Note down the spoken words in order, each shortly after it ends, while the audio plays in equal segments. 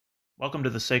Welcome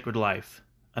to The Sacred Life,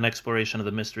 an exploration of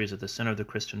the mysteries at the center of the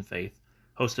Christian faith,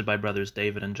 hosted by brothers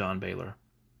David and John Baylor.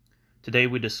 Today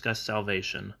we discuss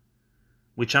salvation.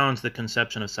 We challenge the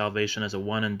conception of salvation as a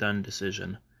one-and-done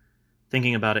decision.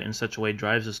 Thinking about it in such a way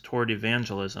drives us toward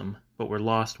evangelism, but we're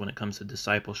lost when it comes to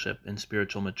discipleship and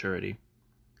spiritual maturity.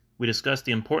 We discuss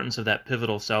the importance of that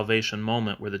pivotal salvation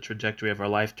moment where the trajectory of our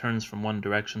life turns from one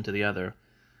direction to the other,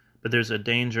 but there's a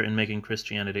danger in making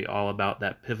Christianity all about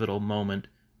that pivotal moment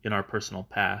in our personal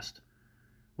past.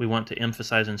 We want to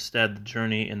emphasize instead the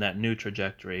journey in that new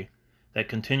trajectory, that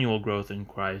continual growth in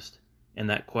Christ, and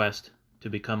that quest to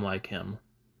become like Him.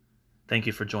 Thank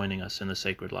you for joining us in The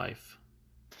Sacred Life.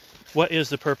 What is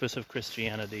the purpose of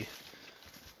Christianity?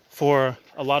 For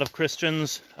a lot of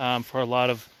Christians, for a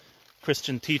lot of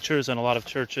Christian teachers and a lot of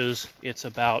churches, it's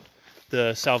about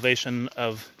the salvation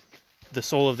of the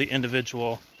soul of the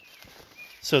individual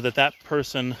so that that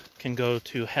person can go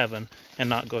to heaven and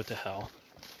not go to hell.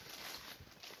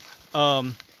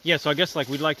 So I guess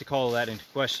we'd like to call that into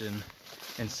question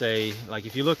and say,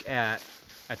 if you look at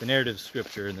the narrative of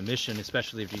Scripture and the mission,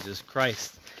 especially of Jesus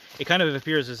Christ, it kind of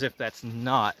appears as if that's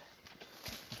not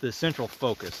the central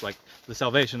focus. The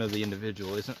salvation of the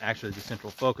individual isn't actually the central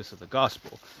focus of the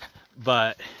gospel,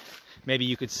 but maybe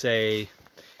you could say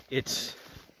it's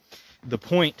the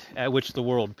point at which the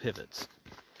world pivots.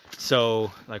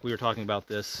 So, we were talking about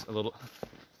this a little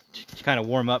to kind of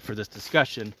warm up for this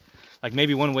discussion.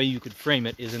 Maybe one way you could frame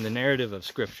it is in the narrative of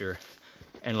Scripture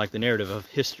and the narrative of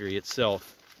history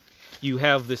itself. You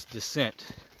have this descent,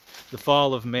 the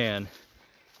fall of man,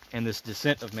 and this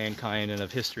descent of mankind and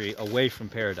of history away from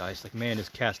paradise. Man is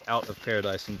cast out of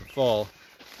paradise in the fall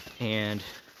and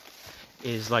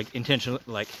is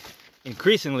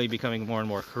increasingly becoming more and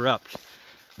more corrupt.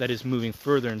 That is moving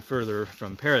further and further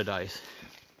from paradise.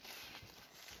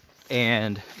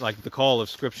 And the call of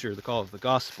Scripture, the call of the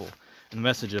gospel, and the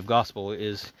message of gospel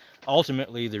is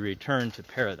ultimately the return to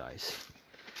paradise.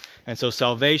 And so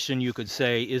salvation, you could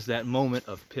say, is that moment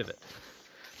of pivot,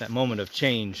 that moment of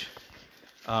change,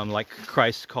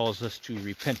 Christ calls us to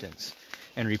repentance.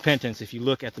 And repentance, if you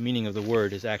look at the meaning of the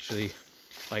word, is actually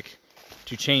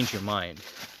to change your mind.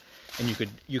 And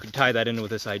you could tie that in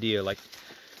with this idea,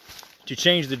 to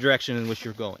change the direction in which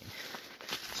you're going.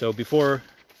 So before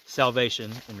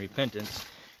salvation and repentance,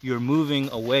 you're moving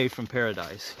away from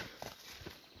paradise.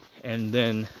 And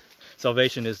then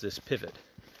salvation is this pivot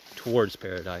towards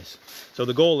paradise. So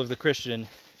the goal of the Christian,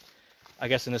 I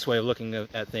guess in this way of looking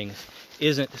at things,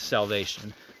 isn't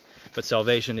salvation, but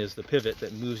salvation is the pivot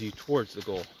that moves you towards the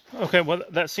goal. Okay, well,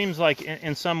 that seems like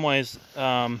in some ways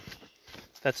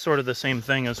that's sort of the same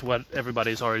thing as what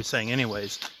everybody's already saying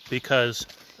anyways, because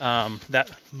that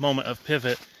moment of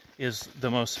pivot is the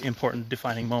most important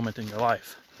defining moment in your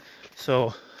life.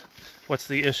 So what's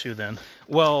the issue then?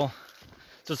 Well,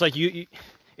 so it's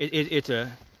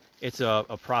it's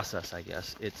a process, I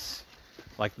guess. It's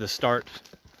the start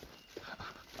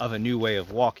of a new way of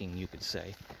walking, you could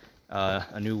say,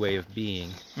 a new way of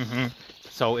being. Mm-hmm.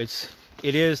 So it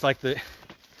is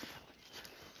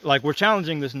we're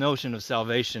challenging this notion of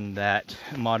salvation that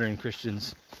modern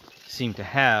Christians seem to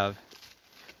have.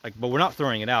 But we're not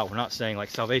throwing it out. We're not saying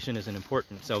salvation isn't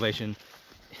important. Salvation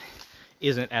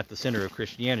isn't at the center of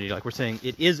Christianity. We're saying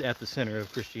it is at the center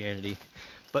of Christianity,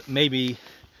 but maybe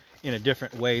in a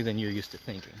different way than you're used to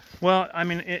thinking. Well, I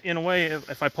mean, in a way,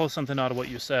 if I pull something out of what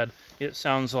you said, it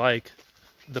sounds like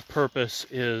the purpose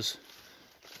is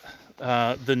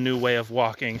the new way of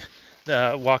walking,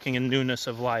 walking in newness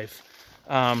of life.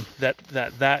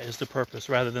 That is the purpose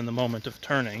rather than the moment of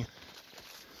turning.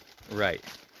 Right.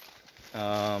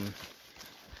 And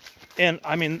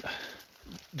I mean,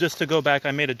 just to go back,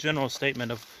 I made a general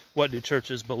statement of what do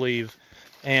churches believe,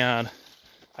 and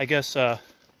I guess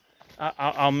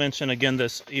I'll mention again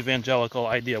this evangelical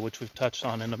idea, which we've touched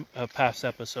on in a past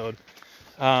episode.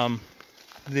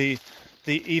 The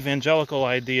evangelical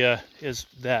idea is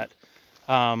that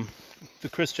the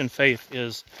Christian faith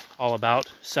is all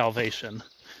about salvation,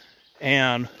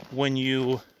 and when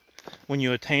you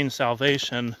attain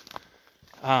salvation,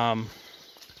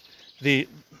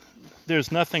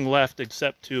 there's nothing left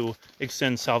except to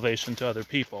extend salvation to other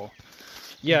people.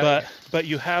 Yeah. But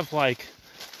you have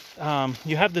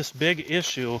you have this big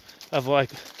issue of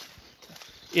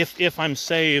if I'm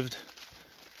saved,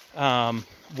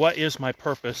 what is my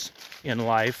purpose in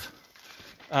life?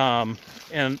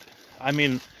 And I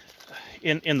mean,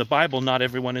 in the Bible, not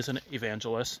everyone is an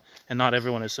evangelist, and not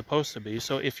everyone is supposed to be.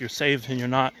 So if you're saved and you're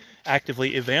not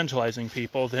actively evangelizing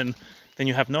people, then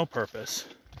you have no purpose.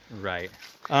 Right.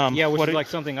 Which is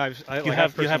something you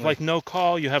have no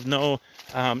call, you have no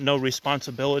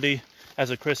responsibility as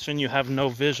a Christian, you have no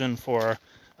vision for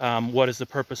what is the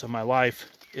purpose of my life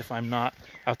if I'm not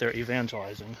out there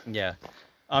evangelizing. Yeah.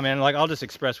 And like I'll just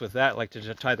express with that, like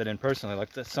to tie that in personally,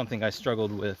 like that's something I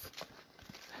struggled with.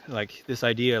 Like this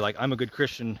idea, like I'm a good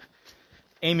Christian,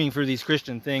 aiming for these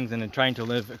Christian things and then trying to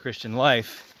live a Christian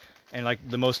life. And like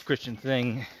the most Christian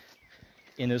thing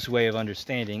in this way of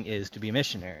understanding is to be a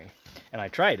missionary. And I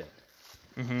tried it.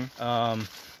 Mm-hmm.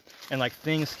 And like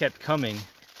things kept coming.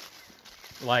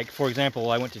 Like, for example,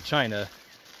 I went to China,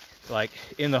 like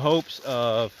in the hopes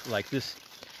of like this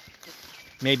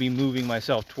maybe moving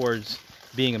myself towards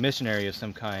being a missionary of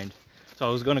some kind. So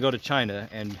I was going to go to China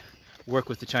and work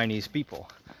with the Chinese people.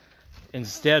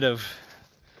 Instead of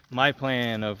my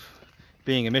plan of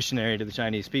being a missionary to the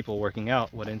Chinese people working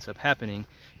out, what ends up happening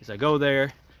is I go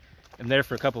there, I'm there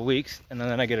for a couple of weeks, and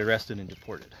then I get arrested and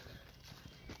deported.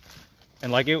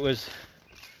 And like it was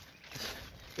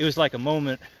like a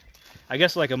moment, I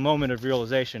guess like a moment of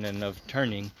realization and of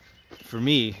turning for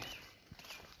me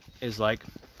is like,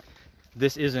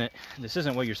 this isn't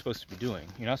what you're supposed to be doing.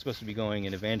 You're not supposed to be going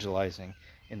and evangelizing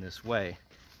in this way.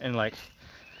 And like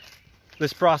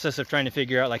this process of trying to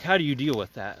figure out like how do you deal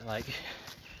with that? Like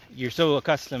you're so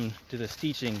accustomed to this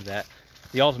teaching that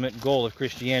the ultimate goal of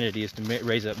Christianity is to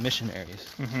raise up missionaries.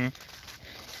 Mm-hmm.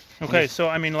 Okay, so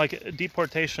I mean, like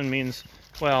deportation means,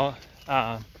 well,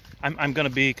 I'm going to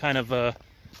be kind of a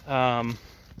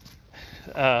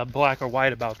black or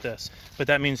white about this, but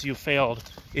that means you failed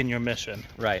in your mission.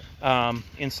 Right.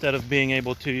 Instead of being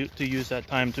able to use that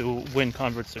time to win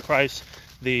converts to Christ,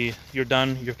 you're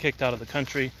done. You're kicked out of the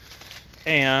country,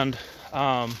 and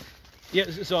yeah.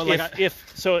 So like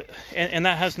and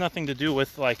that has nothing to do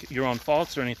with like your own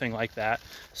faults or anything like that.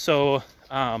 So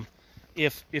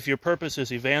if your purpose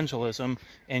is evangelism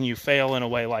and you fail in a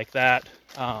way like that,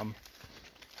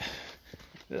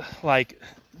 like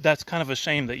that's kind of a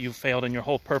shame that you failed in your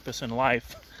whole purpose in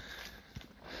life.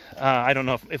 I don't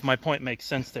know if my point makes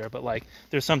sense there, but like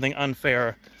there's something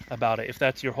unfair about it if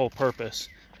that's your whole purpose,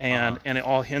 and it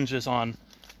all hinges on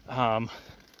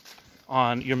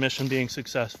your mission being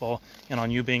successful and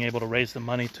on you being able to raise the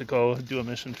money to go do a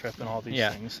mission trip and all these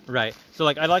things. Right. So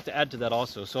like I'd like to add to that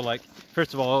also. So like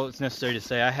first of all, it's necessary to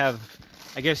say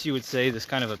I guess you would say this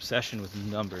kind of obsession with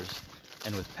numbers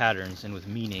and with patterns and with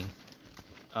meaning.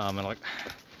 And like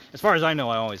as far as I know,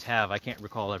 I always have. I can't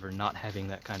recall ever not having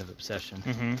that kind of obsession.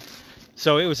 Mm-hmm.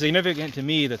 So it was significant to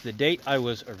me that the date I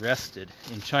was arrested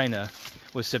in China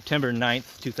was September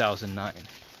 9th, 2009,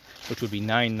 which would be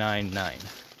 999.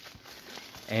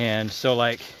 And so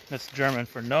like... That's German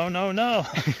for no, no, no.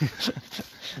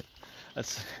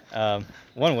 That's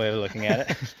one way of looking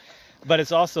at it. But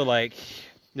it's also like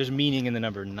there's meaning in the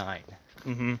number 9.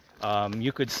 Mm-hmm.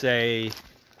 You could say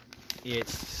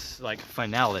it's like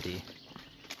finality.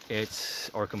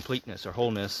 Or completeness or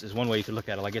wholeness is one way you could look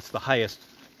at it. Like it's the highest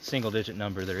single-digit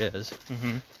number there is.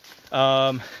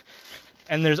 Mm-hmm.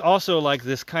 And there's also like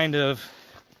this kind of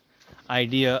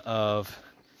idea of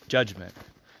judgment.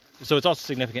 So it's also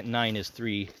significant. 9 is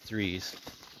 3 threes.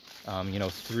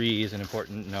 3 is an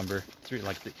important number. 3,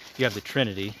 like you have the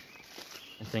Trinity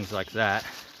and things like that.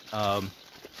 But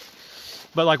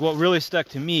like what really stuck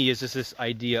to me is just this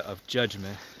idea of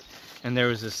judgment. And there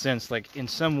was this sense like in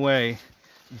some way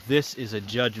this is a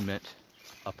judgment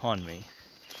upon me,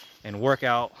 and work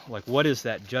out like what is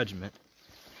that judgment,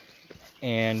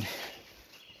 and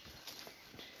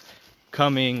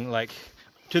coming like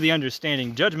to the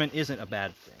understanding judgment isn't a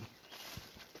bad thing.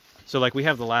 So like we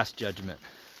have the last judgment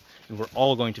and we're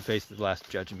all going to face the last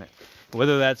judgment.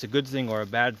 Whether that's a good thing or a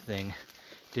bad thing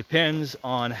depends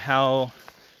on how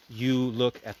you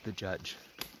look at the judge,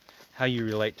 how you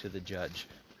relate to the judge.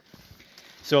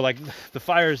 So like the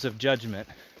fires of judgment,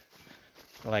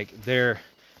 like they're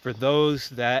for those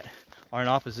that are in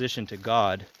opposition to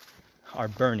God, are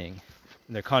burning,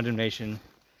 and their condemnation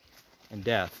and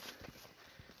death.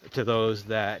 To those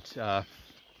that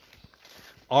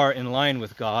are in line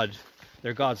with God,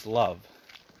 they're God's love.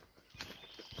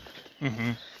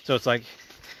 Mm-hmm. So it's like,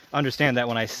 understand that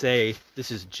when I say this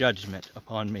is judgment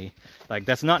upon me, like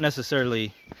that's not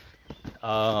necessarily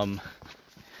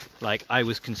like I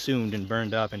was consumed and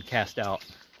burned up and cast out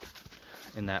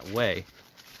in that way.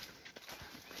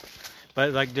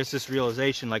 But like there's this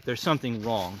realization like there's something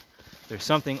wrong. There's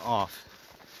something off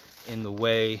in the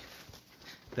way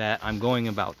that I'm going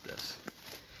about this.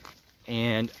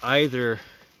 And either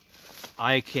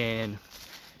I can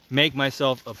make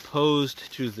myself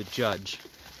opposed to the judge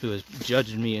who has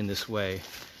judged me in this way.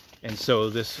 And so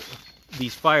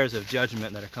these fires of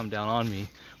judgment that have come down on me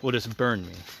will just burn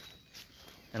me.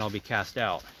 And I'll be cast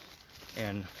out.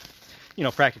 And,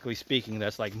 practically speaking,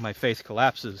 that's like my faith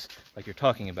collapses, like you're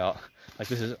talking about. Like,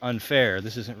 this is unfair,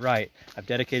 this isn't right. I've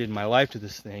dedicated my life to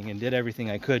this thing and did everything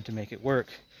I could to make it work.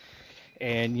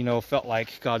 And, felt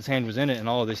like God's hand was in it and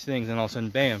all of these things, and all of a sudden,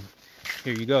 bam,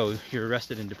 here you go, you're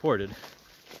arrested and deported.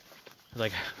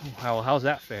 Like, well, how's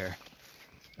that fair?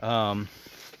 I'm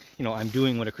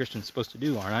doing what a Christian's supposed to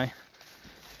do, aren't I?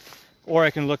 Or I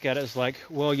can look at it as like,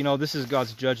 well, this is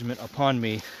God's judgment upon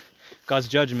me. God's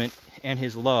judgment and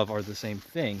his love are the same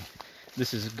thing.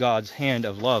 This is God's hand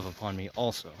of love upon me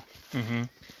also. Mm-hmm.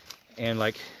 And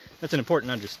like, that's an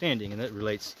important understanding, and that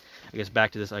relates, I guess,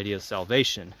 back to this idea of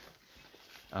salvation.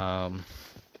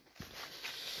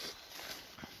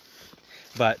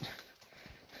 But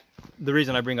the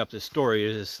reason I bring up this story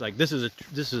is like, this is a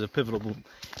pivotal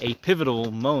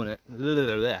moment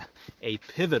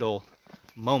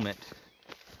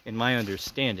in my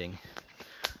understanding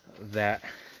that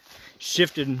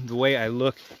shifted the way I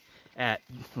look at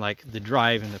like the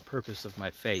drive and the purpose of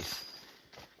my faith,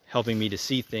 helping me to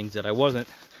see things that I wasn't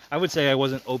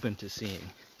open to seeing,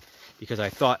 because I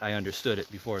thought I understood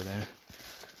it before then,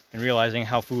 and realizing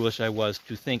how foolish I was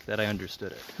to think that I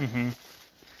understood it. Mm-hmm.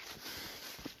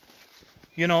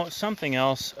 Something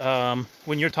else,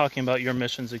 when you're talking about your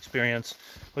missions experience,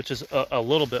 which is a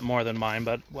little bit more than mine,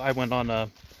 but I went on a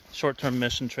short-term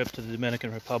mission trip to the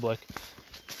Dominican Republic,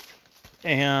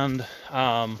 and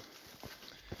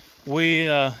it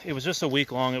was just a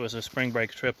week long. It was a spring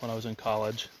break trip when I was in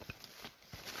college.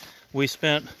 We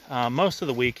spent most of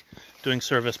the week doing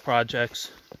service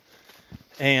projects,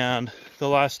 and the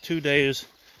last 2 days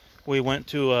we went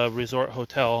to a resort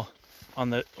hotel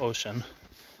on the ocean.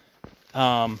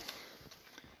 And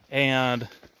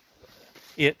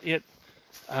it's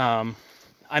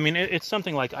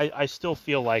something like I still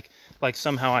feel like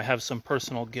somehow I have some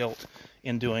personal guilt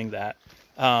in doing that.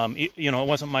 It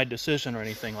wasn't my decision or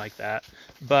anything like that,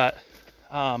 but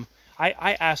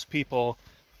I asked people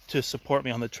to support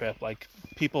me on the trip. Like,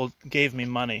 people gave me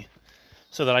money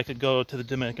so that I could go to the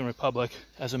Dominican Republic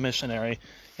as a missionary,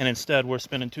 and instead we're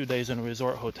spending 2 days in a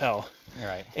resort hotel.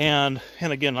 Right. And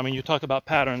again, you talk about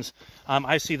patterns.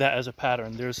 I see that as a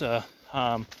pattern. There's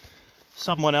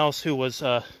someone else who was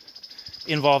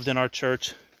involved in our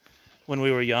church when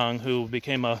we were young, who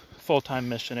became a full-time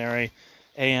missionary,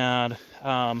 and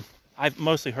I've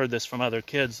mostly heard this from other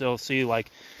kids. They'll see like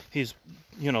he's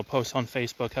posts on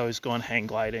Facebook how he's going hang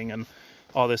gliding and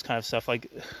all this kind of stuff.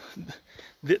 Like,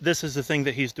 this is the thing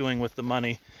that he's doing with the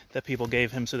money that people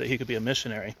gave him so that he could be a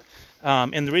missionary.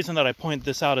 And the reason that I point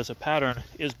this out as a pattern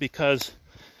is because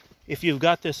if you've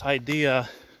got this idea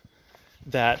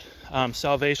that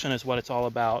salvation is what it's all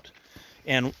about,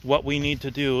 and what we need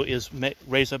to do is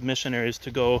raise up missionaries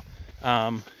to go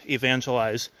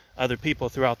evangelize other people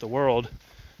throughout the world,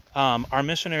 our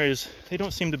missionaries, they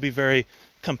don't seem to be very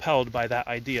compelled by that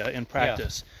idea in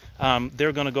practice. Yeah.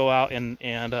 They're going to go out and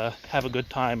have a good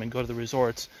time and go to the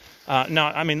resorts. Now,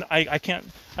 I don't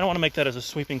want to make that as a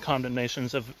sweeping condemnation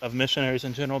of missionaries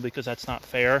in general, because that's not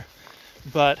fair.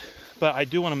 But I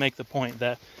do want to make the point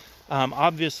that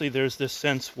obviously there's this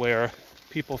sense where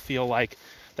people feel like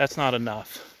that's not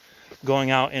enough. Going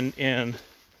out and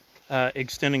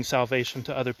extending salvation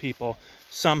to other people,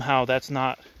 somehow that's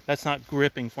not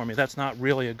gripping for me. That's not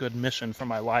really a good mission for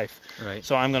my life. Right.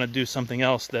 So I'm going to do something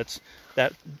else that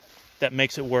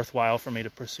makes it worthwhile for me to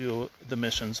pursue the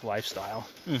missions lifestyle.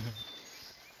 Mm-hmm.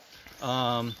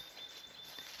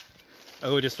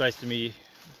 It just strikes to me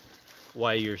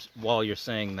while you're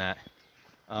saying that.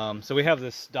 So we have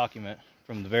this document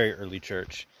from the very early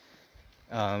church.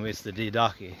 It's the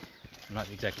Didache. I'm not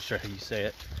exactly sure how you say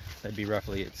it. That'd be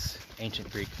roughly its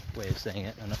ancient Greek way of saying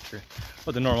it. I'm not sure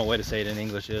what the normal way to say it in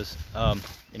English is.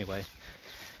 Anyway,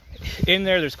 in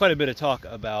there's quite a bit of talk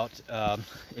about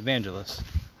evangelists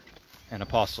and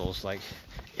apostles. Like,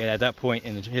 at that point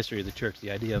in the history of the church,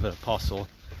 the idea of an apostle,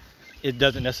 it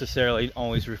doesn't necessarily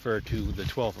always refer to the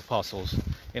 12 apostles.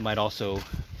 It might also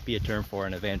be a term for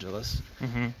an evangelist.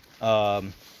 Mm-hmm.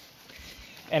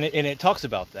 And it talks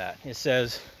about that. It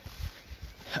says,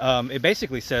 it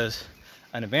basically says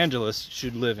an evangelist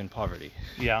should live in poverty.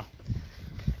 Yeah.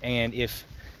 And if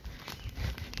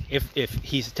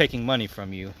he's taking money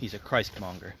from you, he's a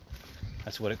Christmonger.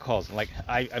 That's what it calls. Like,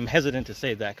 I'm hesitant to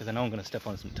say that because I know I'm going to step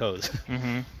on some toes.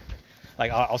 Mm-hmm.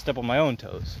 Like, I'll step on my own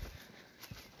toes.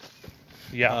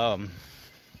 Yeah.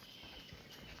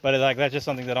 But like, that's just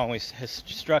something that always has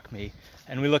struck me.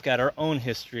 And we look at our own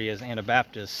history as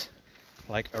Anabaptists,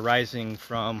 like arising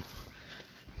from,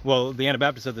 well, the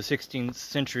Anabaptists of the 16th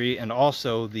century and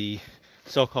also the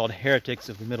so-called heretics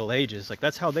of the Middle Ages. Like,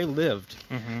 that's how they lived.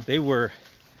 Mm-hmm. They were,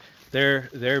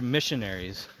 they're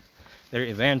missionaries. They're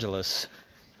evangelists.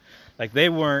 Like, they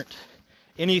weren't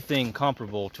anything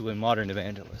comparable to a modern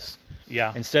evangelist.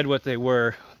 Yeah. Instead, what they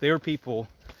were people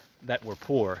that were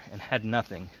poor and had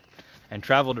nothing and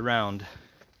traveled around.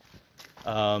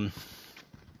 So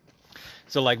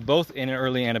like both in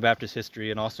early Anabaptist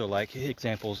history and also like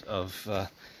examples of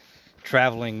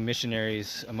traveling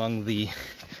missionaries among the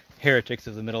heretics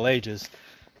of the Middle Ages,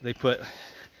 they put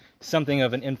something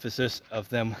of an emphasis of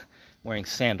them wearing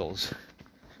sandals,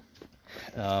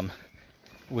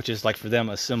 which is like for them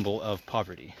a symbol of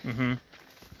poverty. Mm-hmm.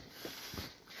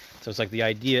 So it's like the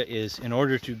idea is, in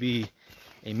order to be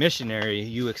a missionary,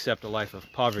 you accept a life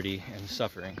of poverty and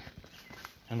suffering,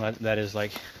 and that is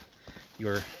like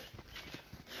your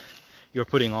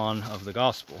putting on of the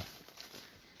gospel.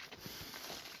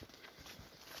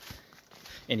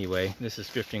 Anyway, this is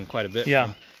drifting quite a bit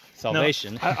from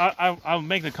salvation. No, I'll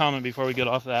make the comment before we get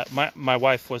off that. My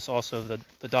wife was also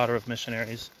the daughter of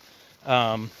missionaries,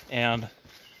 and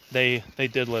they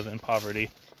did live in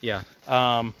poverty. Yeah.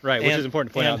 Right, which is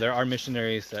important to point out. There are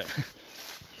missionaries that.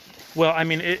 Well, I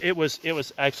mean, it was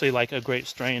actually like a great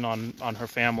strain on her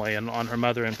family and on her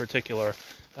mother in particular,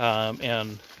 I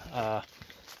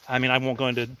mean, I won't go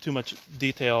into too much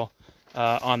detail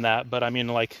on that, but I mean,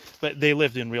 but they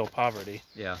lived in real poverty.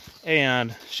 Yeah.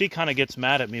 And she kind of gets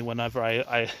mad at me whenever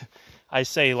I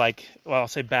say I'll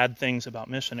say bad things about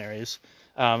missionaries,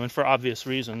 and for obvious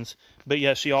reasons. But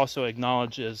yet she also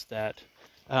acknowledges that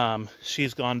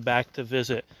she's gone back to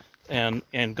visit and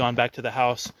gone back to the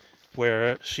house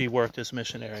where she worked as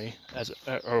missionary,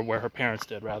 or where her parents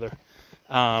did rather,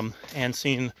 and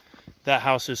seen that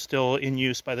house is still in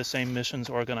use by the same missions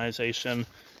organization,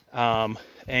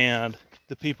 and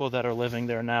the people that are living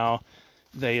there now,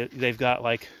 they've got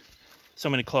like so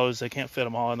many clothes they can't fit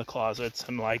them all in the closets,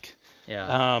 and I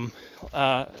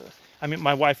mean,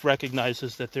 my wife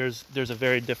recognizes that there's a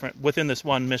very different, within this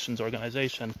one missions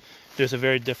organization, there's a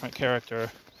very different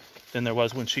character than there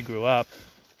was when she grew up.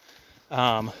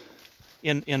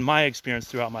 In my experience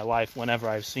throughout my life, whenever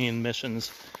I've seen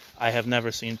missions, I have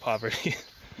never seen poverty.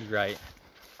 Right.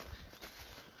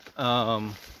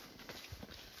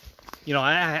 You know,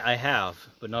 I have,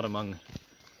 but not among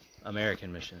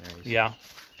American missionaries. Yeah.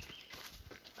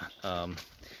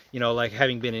 You know, like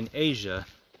having been in Asia,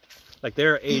 like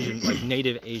there are Asian, like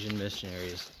native Asian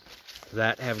missionaries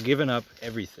that have given up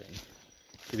everything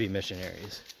to be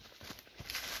missionaries.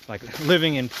 Like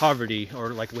living in poverty or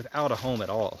like without a home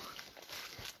at all.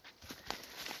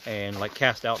 And like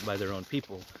cast out by their own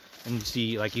people. And you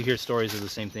see, like you hear stories of the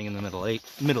same thing in the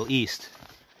Middle East.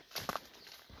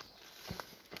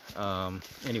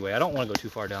 Anyway, I don't want to go too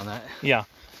far down that. Yeah.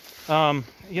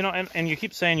 You know, and you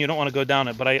keep saying you don't want to go down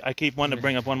it, but I keep wanting to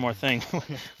bring up one more thing.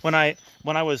 When I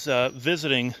was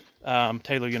visiting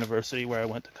Taylor University, where I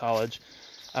went to college,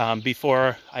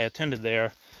 before I attended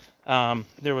there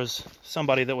was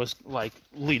somebody that was like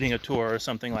leading a tour or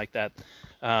something like that,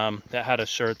 that had a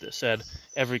shirt that said,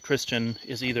 "Every Christian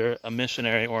is either a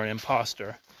missionary or an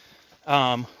imposter,"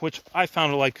 which I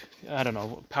found like, I don't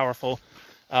know, powerful.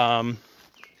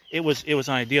 It was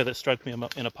an idea that struck me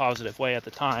in a positive way at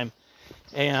the time,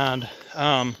 and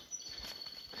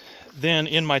then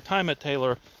in my time at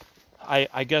Taylor,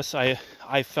 I guess I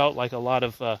felt like a lot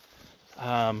of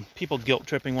people guilt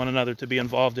tripping one another to be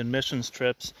involved in missions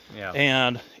trips. Yeah.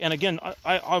 And again,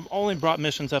 I've only brought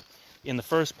missions up in the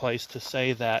first place to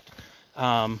say that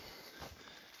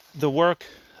the work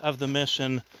of the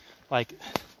mission, like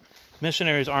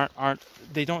missionaries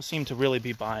they don't seem to really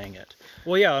be buying it.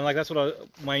 Well, yeah, and like that's what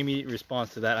my immediate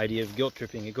response to that idea of guilt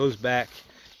tripping. It goes back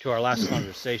to our last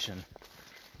conversation.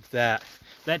 That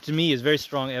to me is very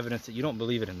strong evidence that you don't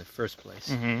believe it in the first place.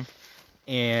 Mm-hmm.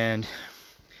 And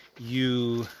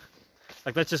you,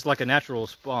 like, that's just like a natural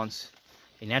response.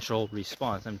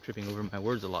 I'm tripping over my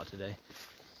words a lot today.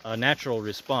 A natural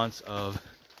response of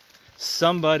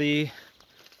somebody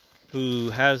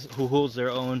who holds their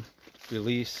own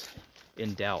beliefs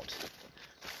in doubt,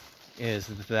 is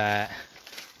that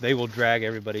they will drag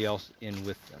everybody else in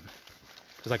with them.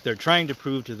 It's like they're trying to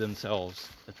prove to themselves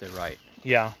that they're right.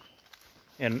 Yeah.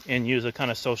 And use a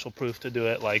kind of social proof to do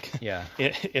it. Like, yeah,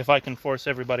 if I can force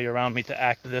everybody around me to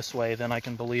act this way, then I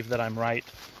can believe that I'm right.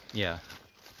 Yeah.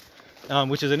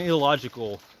 Which is an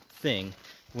illogical thing.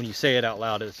 When you say it out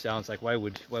loud, it sounds like, why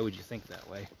would you think that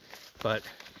way? But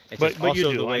it's also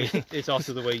you do. the way it's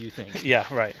also the way you think. Yeah,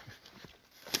 right.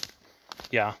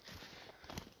 Yeah.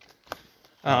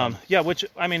 Yeah, which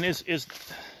I mean is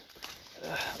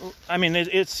I mean,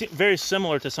 it's very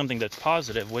ssimilar to something that's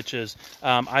positive, which is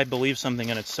I believe something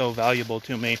and it's so valuable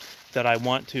to me that I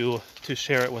want to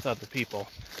share it with other people.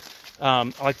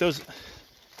 Like those,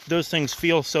 those things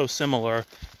feel so similar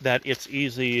that it's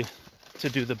easy to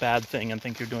do the bad thing and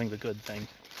think you're doing the good thing.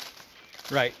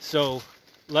 Right. So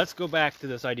let's go back to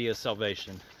this idea of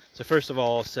salvation. So first of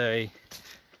all, say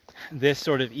this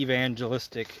sort of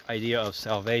evangelistic idea of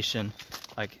salvation,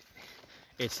 like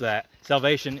it's that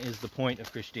salvation is the point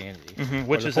of Christianity.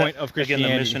 Which is, point of Christianity,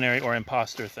 again, the missionary or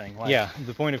imposter thing. Like, yeah,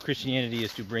 the point of Christianity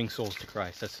is to bring souls to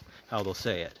Christ. That's how they'll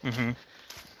say it.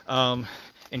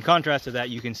 In contrast to that,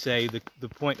 you can say the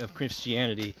point of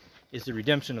Christianity is the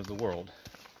redemption of the world,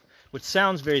 which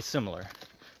sounds very similar,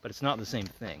 but it's not the same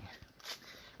thing.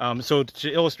 So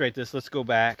to illustrate this, let's go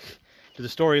back to the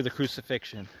story of the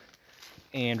crucifixion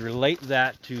and relate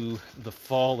that to the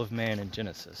fall of man in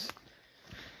Genesis.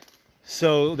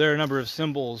 So there are a number of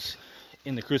symbols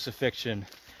in the crucifixion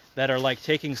that are like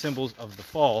taking symbols of the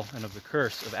fall and of the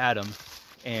curse of Adam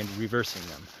and reversing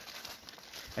them.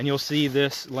 And you'll see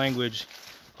this language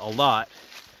a lot,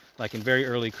 like in very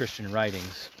early Christian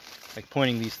writings, like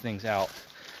pointing these things out.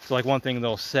 So like one thing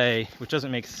they'll say, which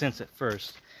doesn't make sense at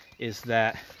first, is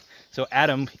that, so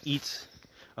Adam eats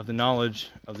of the knowledge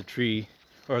of the tree,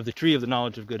 or of the tree of the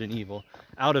knowledge of good and evil,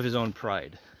 out of his own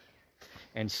pride.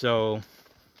 And so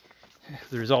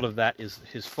the result of that is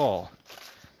his fall.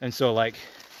 And so like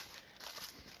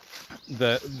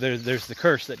there's the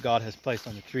curse that God has placed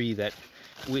on the tree, that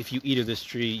if you eat of this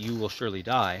tree you will surely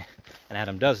die, and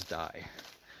Adam does die.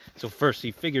 So first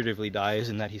he figuratively dies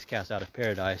in that he's cast out of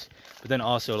paradise, but then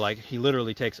also like he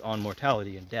literally takes on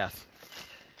mortality and death.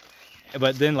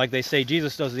 But then, like they say,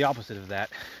 Jesus does the opposite of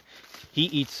that. He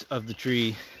eats of the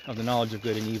tree of the knowledge of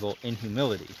good and evil in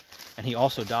humility, and he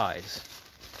also dies.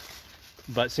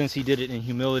 But since he did it in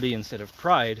humility instead of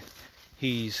pride,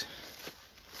 he's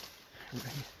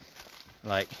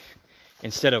like,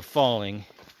 instead of falling,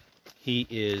 he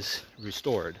is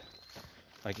restored.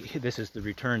 Like, this is the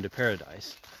return to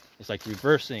paradise. It's like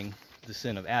reversing the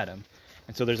sin of Adam.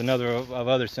 And so there's another of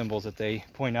other symbols that they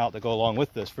point out that go along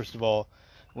with this. First of all,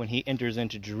 when he enters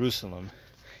into Jerusalem,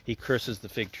 he curses the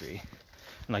fig tree.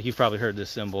 And like you've probably heard this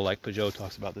symbol, like Pajot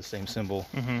talks about the same symbol.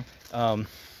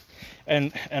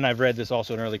 And I've read this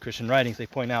also in early Christian writings. They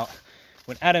point out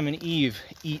when Adam and Eve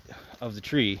eat of the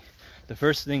tree, the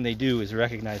first thing they do is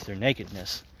recognize their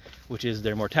nakedness, which is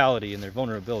their mortality and their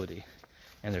vulnerability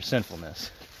and their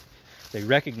sinfulness. They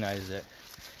recognize it,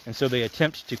 and so they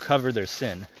attempt to cover their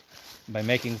sin by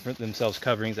making for themselves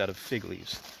coverings out of fig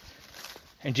leaves.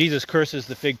 And Jesus curses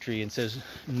the fig tree and says,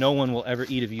 no one will ever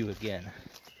eat of you again.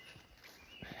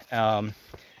 And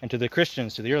to the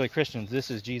Christians, to the early Christians,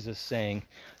 this is Jesus saying,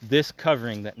 this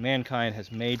covering that mankind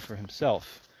has made for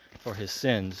himself, for his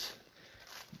sins,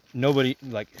 nobody,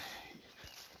 like,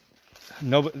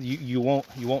 nobody, you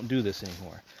won't do this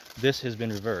anymore. This has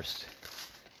been reversed.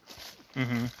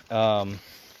 So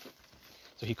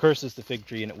he curses the fig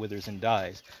tree and it withers and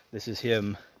dies. This is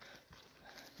him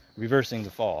reversing the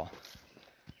fall.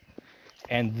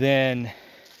 And then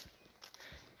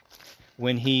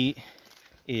when he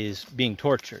is being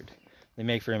tortured, they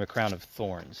make for him a crown of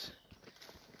thorns.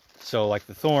 So like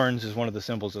the thorns is one of the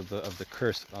symbols of the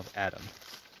curse of Adam.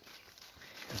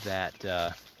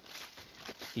 That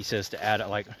he says to Adam,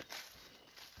 like,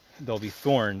 there'll be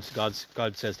thorns. God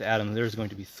says to Adam, there's going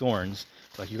to be thorns.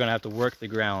 Like, you're going to have to work the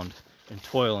ground and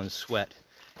toil and sweat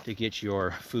to get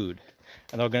your food.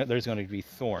 And there's going to be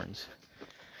thorns.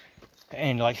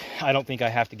 And like, I don't think I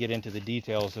have to get into the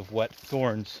details of what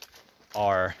thorns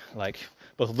are, like,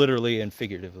 both literally and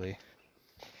figuratively.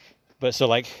 But so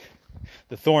like,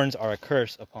 the thorns are a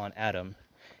curse upon Adam,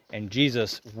 and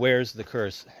Jesus wears the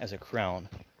curse as a crown.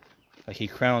 Like, he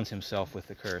crowns himself with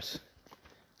the curse.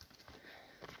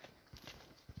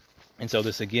 And so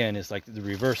this again is like the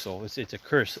reversal. It's a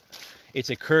curse. It's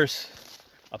a curse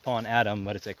upon Adam,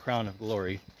 but it's a crown of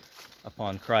glory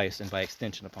upon Christ, and by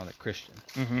extension upon the Christian.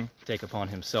 Take upon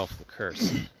himself the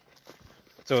curse.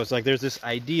 So it's like there's this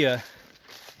idea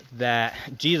that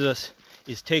Jesus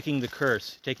is taking the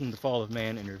curse, taking the fall of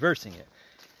man and reversing it.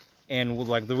 And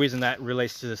like the reason that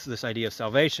relates to this idea of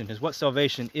salvation is what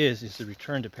salvation is the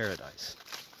return to paradise.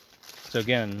 So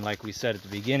again, like we said at the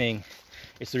beginning,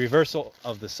 it's the reversal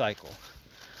of the cycle.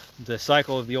 The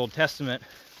cycle of the Old Testament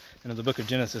and of the book of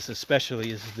Genesis especially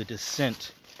is the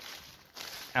descent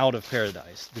out of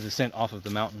paradise. The descent off of the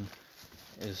mountain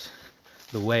is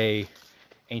the way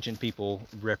ancient people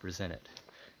represent it.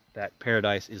 That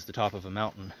paradise is the top of a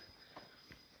mountain,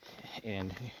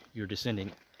 and you're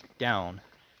descending down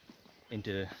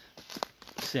into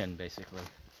sin, basically.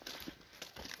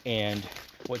 And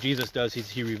what Jesus does is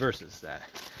he reverses that.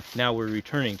 Now we're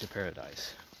returning to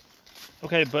paradise.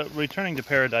 Okay, but returning to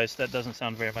paradise, that doesn't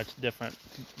sound very much different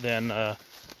than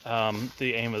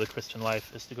the aim of the Christian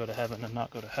life is to go to heaven and not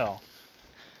go to hell.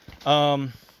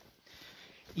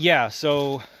 Yeah,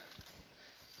 so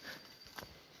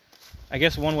I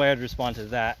guess one way I'd respond to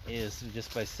that is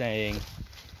just by saying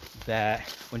that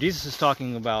when Jesus is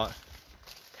talking about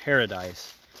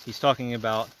paradise, he's talking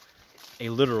about a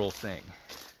literal thing.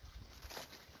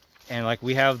 And like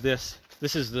we have this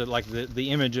is the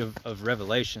image of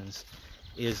Revelations,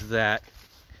 is that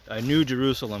a new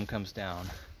Jerusalem comes down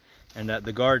and that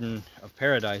the garden of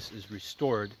paradise is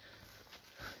restored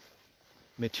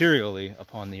materially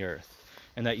upon the earth,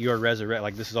 and that you are resurrected.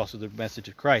 Like, this is also the message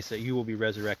of Christ, that you will be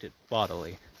resurrected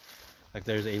bodily. Like,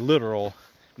 there's a literal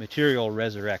material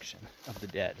resurrection of the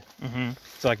dead. Mm-hmm.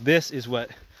 So like this is what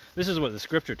the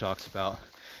scripture talks about.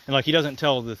 And like, he doesn't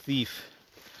tell the thief,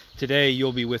 today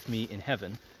you'll be with me in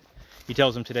heaven. He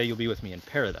tells him, today you'll be with me in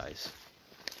paradise,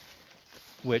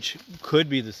 which could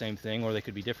be the same thing, or they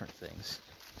could be different things.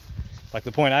 Like,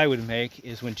 the point I would make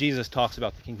is when Jesus talks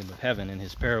about the kingdom of heaven in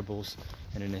his parables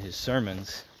and in his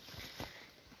sermons,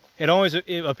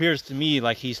 it appears to me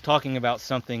like he's talking about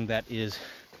something that is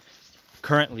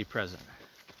currently present,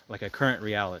 like a current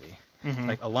reality. Mm-hmm.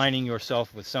 Like aligning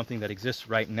yourself with something that exists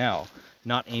right now,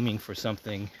 not aiming for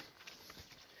something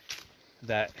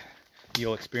that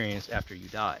you'll experience after you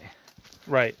die.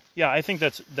 Right. Yeah, I think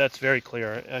that's very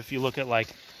clear. If you look at like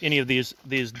any of these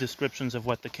descriptions of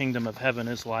what the kingdom of heaven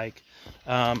is like,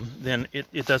 then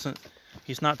it doesn't.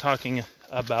 He's not talking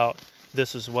about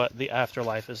this is what the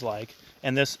afterlife is like.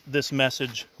 And this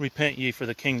message, repent ye, for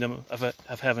the kingdom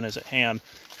of heaven is at hand,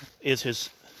 is his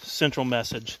central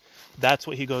message. That's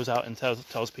what he goes out and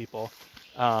tells people.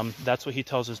 That's what he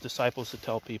tells his disciples to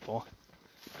tell people.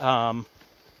 The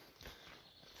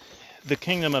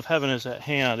kingdom of heaven is at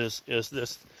hand is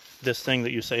this thing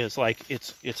that you say is like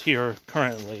it's here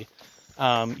currently.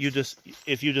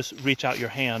 If you just reach out your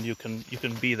hand, you can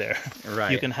be there.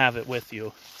 Right. You can have it with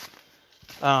you.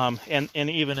 And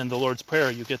even in the Lord's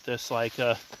Prayer, you get this like,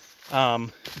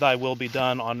 thy will be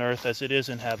done on earth as it is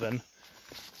in heaven,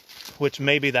 which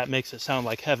maybe that makes it sound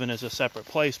like heaven is a separate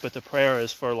place, but the prayer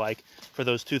is for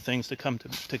those two things to come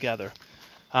together.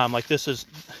 Like, this is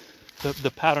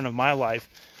the pattern of my life,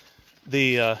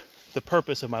 the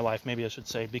purpose of my life, maybe I should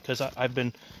say, because I've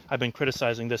been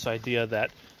criticizing this idea that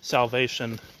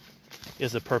salvation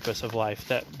is the purpose of life,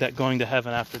 that going to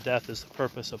heaven after death is the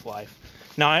purpose of life.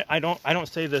 Now, I don't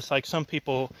say this like some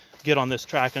people get on this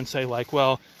track and say like,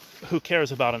 well, who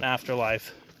cares about an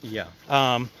afterlife? Yeah.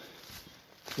 No,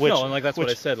 and like that's what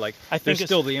I said. Like, I think there's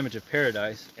still the image of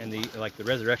paradise and the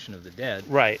resurrection of the dead.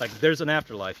 Right. Like, there's an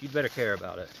afterlife. You'd better care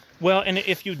about it. Well, and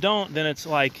if you don't, then it's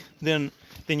like then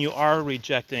you are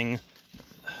rejecting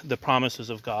the promises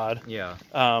of God. Yeah.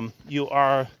 You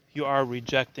are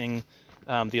rejecting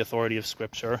the authority of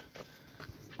Scripture.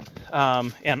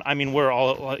 And I mean, we're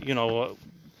all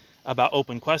about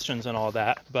open questions and all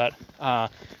that, but I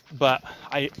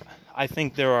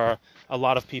think there are a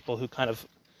lot of people who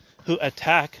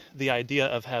attack the idea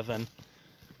of heaven,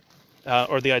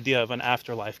 or the idea of an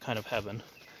afterlife kind of heaven,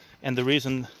 and the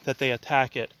reason that they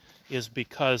attack it is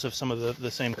because of some of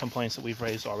the same complaints that we've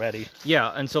raised already.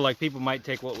 Yeah, and so like people might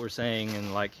take what we're saying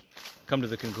and like come to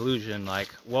the conclusion like,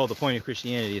 well, the point of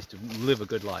Christianity is to live a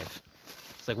good life.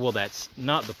 It's like, well, that's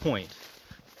not the point.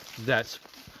 That's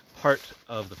part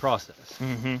of the process.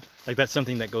 Mm-hmm. Like, that's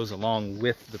something that goes along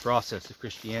with the process of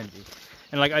Christianity.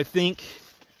 And like, I think,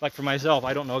 like for myself,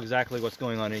 I don't know exactly what's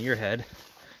going on in your head,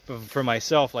 but for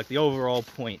myself, like the overall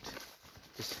point,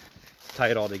 just to tie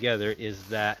it all together, is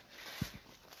that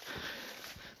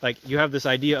like you have this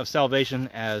idea of salvation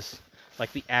as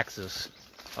like the axis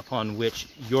upon which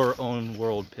your own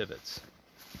world pivots.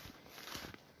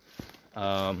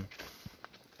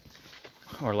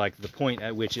 Or like the point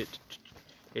at which it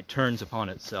turns upon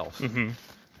itself. Mm-hmm.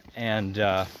 And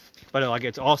but like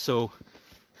it's also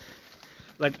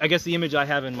like, I guess the image I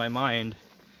have in my mind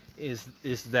is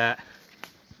that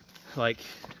like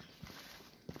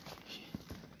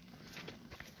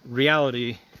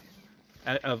reality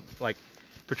of like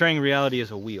portraying reality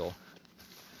as a wheel,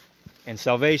 and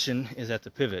salvation is at the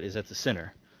pivot, is at the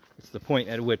center. It's the point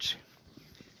at which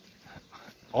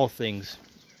all things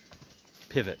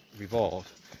pivot,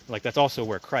 revolve. Like, that's also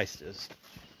where Christ is.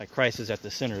 Like, Christ is at the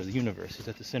center of the universe. He's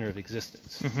at the center of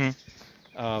existence.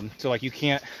 Mm-hmm. So like you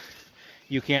can't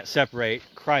separate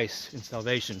Christ and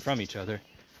salvation from each other.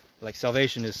 Like,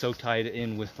 salvation is so tied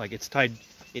in with, like,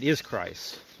 it is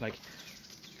Christ. Like,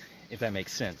 if that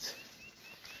makes sense.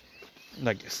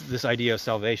 Like, this idea of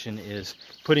salvation is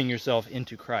putting yourself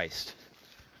into Christ.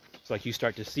 It's like you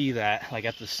start to see that like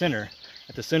at the center,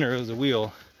 at the center of the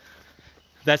wheel,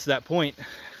 that's that point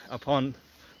upon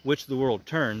which the world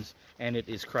turns, and it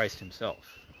is Christ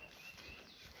himself.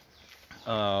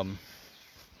 I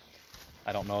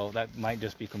don't know, that might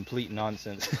just be complete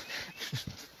nonsense.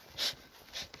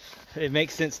 It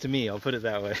makes sense to me, I'll put it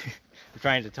that way. I'm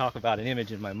trying to talk about an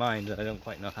image in my mind that I don't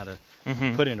quite know how to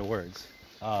put into words.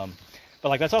 But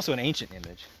like, that's also an ancient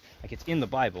image. Like, it's in the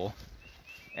Bible,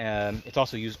 and it's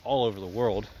also used all over the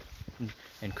world,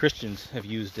 and Christians have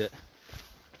used it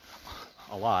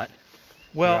a lot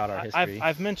throughout our history.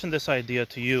 I've mentioned this idea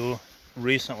to you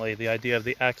recently, the idea of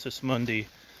the axis mundi,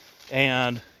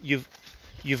 and you've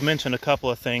mentioned a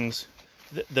couple of things.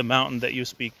 The mountain that you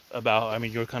speak about, I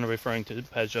mean, you're kind of referring to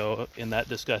Peugeot in that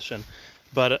discussion,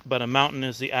 but a mountain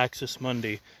is the axis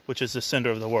mundi, which is the center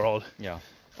of the world. Yeah.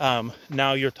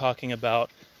 Now you're talking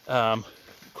about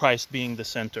Christ being the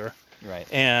center, Right.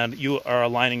 and you are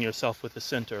aligning yourself with the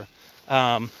center.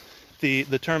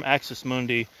 The term axis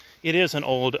mundi, it is an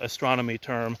old astronomy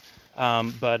term,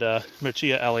 but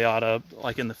Mircea Eliade,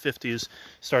 like in the 50s,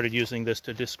 started using this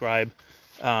to describe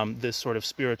this sort of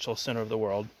spiritual center of the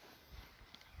world.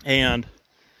 And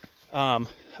a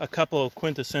couple of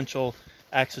quintessential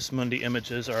axis mundi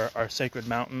images are sacred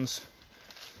mountains,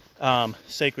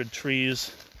 sacred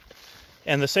trees.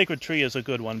 And the sacred tree is a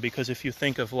good one, because if you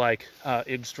think of like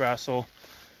Yggdrasil,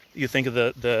 you think of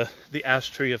the ash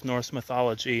tree of Norse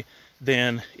mythology,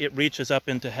 then it reaches up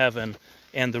into heaven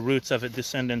and the roots of it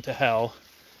descend into hell.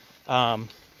 Carl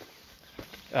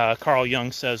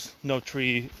Jung says no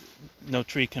tree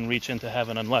can reach into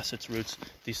heaven unless its roots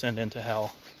descend into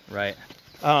hell. Right.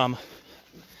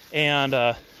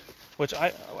 Which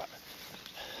I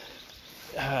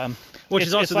which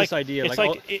is also this idea. It's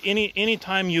like any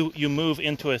time you move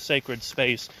into a sacred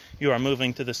space, you are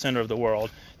moving to the center of the world.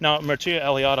 Now, Mircea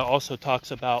Eliade also talks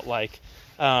about like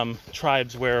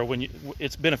tribes where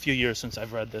it's been a few years since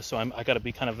I've read this, so I got to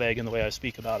be kind of vague in the way I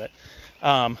speak about it.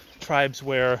 Tribes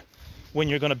where when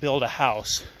you're going to build a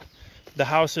house, the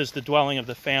house is the dwelling of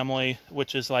the family,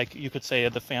 which is like, you could say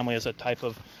the family is a type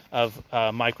of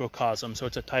microcosm, so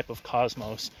it's a type of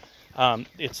cosmos.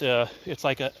 It's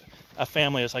like a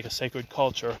family is like a sacred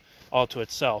culture all to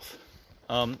itself.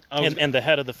 And the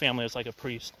head of the family is like a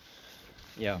priest.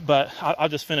 Yeah. But I'll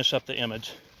just finish up the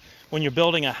image. When you're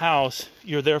building a house,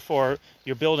 you're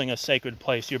building a sacred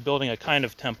place. You're building a kind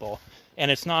of temple, and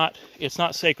it's not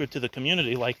sacred to the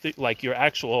community like your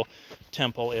actual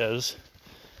temple is,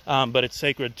 but it's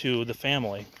sacred to the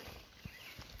family.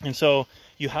 And so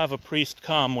you have a priest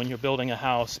come when you're building a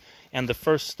house, and the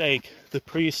first stake, the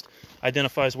priest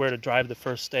identifies where to drive the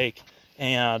first stake,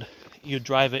 and you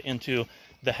drive it into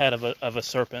the head of a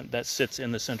serpent that sits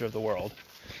in the center of the world.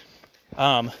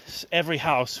 Every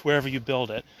house, wherever you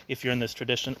build it, if you're in this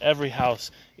tradition, every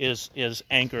house is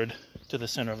anchored to the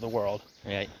center of the world.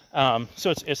 Right.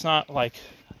 So it's not like,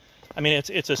 I mean,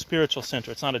 it's a spiritual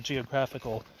center. It's not a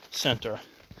geographical center.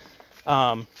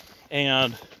 And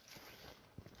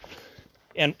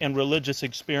religious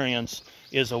experience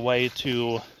is a way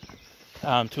to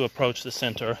approach the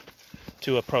center,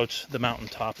 to approach the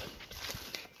mountaintop.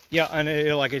 Yeah, and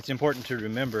it's important to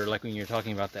remember, like when you're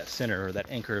talking about that center or that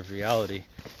anchor of reality,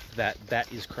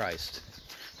 that is Christ.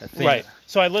 Right.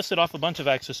 So I listed off a bunch of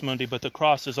axis mundi, but the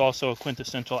cross is also a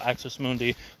quintessential axis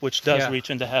mundi, which does reach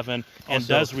into heaven and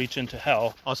also does reach into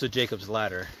hell. Also Jacob's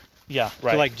ladder. Yeah,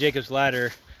 right. So like Jacob's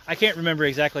ladder, I can't remember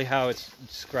exactly how it's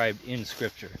described in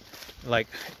Scripture. Like,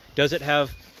 does it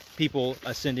have people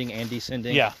ascending and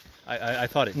descending? Yeah. I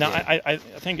thought it did. No, I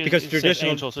think because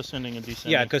traditional angels ascending and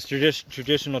descending. Yeah, because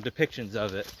traditional depictions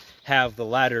of it have the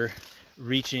ladder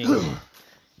reaching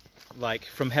like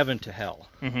from heaven to hell.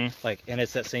 Mm-hmm. Like, and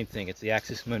it's that same thing. It's the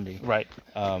axis mundi. Right.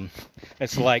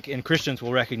 It's like, and Christians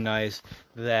will recognize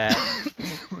that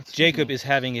Jacob is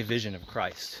having a vision of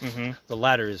Christ. Mm-hmm. The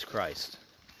ladder is Christ.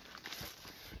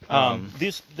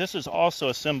 This is also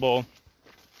a symbol,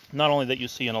 not only that you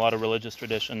see in a lot of religious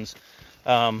traditions,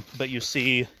 but you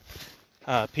see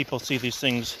people see these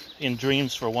things in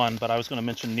dreams for one, but I was going to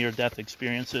mention near-death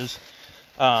experiences,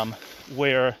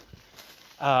 where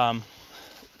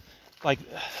like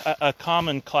a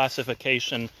common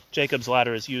classification, Jacob's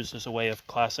ladder is used as a way of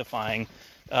classifying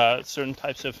certain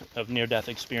types of near-death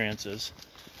experiences.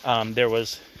 There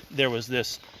was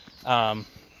this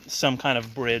some kind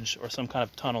of bridge or some kind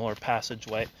of tunnel or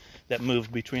passageway that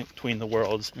moved between the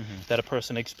worlds, that a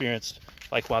person experienced,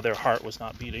 like while their heart was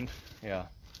not beating. Yeah.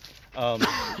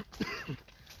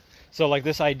 So like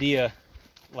this idea,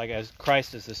 like as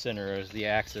Christ is the center, as the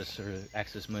axis or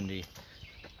axis mundi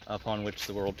upon which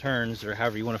the world turns, or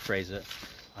however you want to phrase it.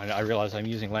 I realize I'm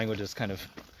using language that's kind of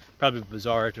probably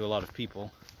bizarre to a lot of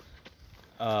people.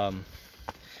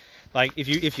 Like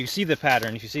if you see the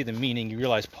pattern, if you see the meaning, you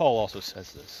realize Paul also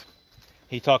says this.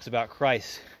 He talks about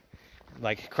Christ,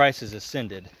 like Christ is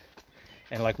ascended,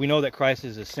 and like we know that Christ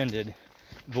is ascended,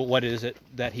 but what is it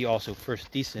that he also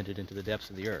first descended into the depths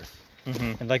of the earth?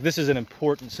 Mm-hmm. And like this is an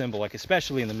important symbol, like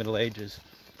especially in the Middle Ages,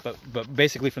 but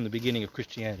basically from the beginning of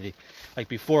Christianity, like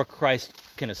before Christ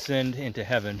can ascend into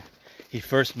heaven, he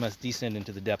first must descend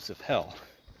into the depths of hell.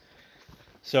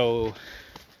 So,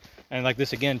 and like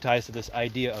this again ties to this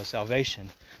idea of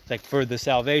salvation. It's like for the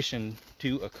salvation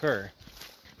to occur,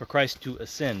 for Christ to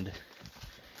ascend,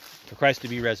 for Christ to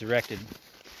be resurrected,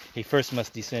 he first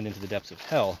must descend into the depths of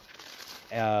hell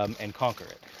and conquer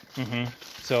it. Mm-hmm.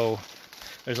 So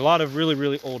there's a lot of really,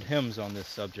 really old hymns on this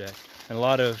subject, and a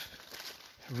lot of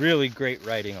really great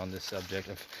writing on this subject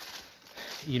of,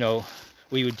 you know,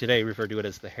 we would today refer to it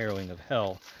as the harrowing of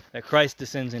hell, that Christ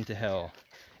descends into hell.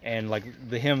 And like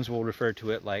the hymns will refer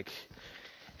to it like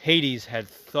Hades had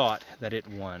thought that it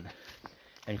won,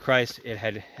 and it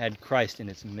had Christ in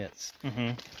its midst.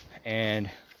 Mm-hmm.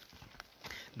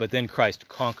 But then Christ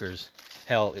conquers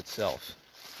hell itself.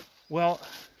 Well,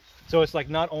 so it's like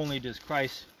not only does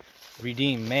Christ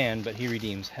redeem man, but he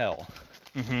redeems hell.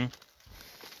 Mm-hmm.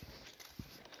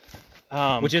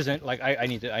 Which isn't like I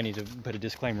need to put a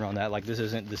disclaimer on that. Like this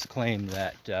isn't this claim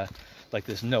that like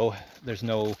there's no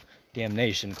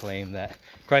damnation claim that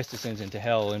Christ descends into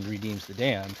hell and redeems the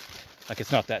damned. Like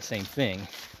it's not that same thing.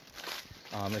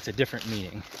 It's a different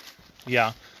meaning.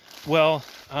 Yeah. Well,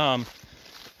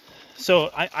 so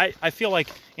I feel like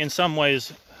in some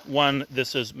ways, one,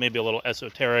 this is maybe a little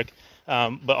esoteric,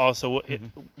 but also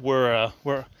we're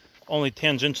only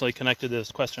tangentially connected to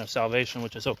this question of salvation,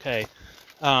 which is okay.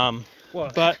 But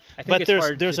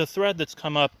there's a thread that's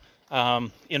come up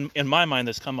in my mind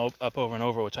that's come up over and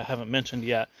over, which I haven't mentioned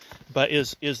yet, but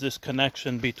is this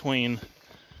connection between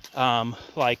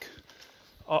like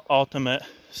ultimate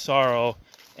sorrow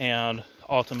and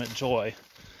ultimate joy.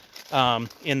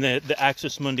 In the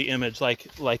Axis Mundi image, like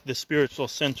the spiritual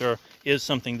center is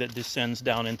something that descends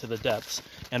down into the depths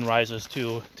and rises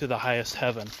to the highest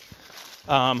heaven.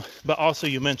 But also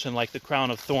you mentioned like the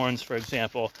crown of thorns, for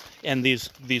example, and these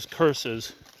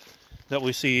curses that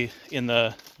we see in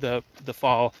the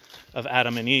fall of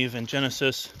Adam and Eve in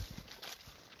Genesis.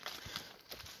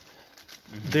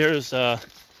 There's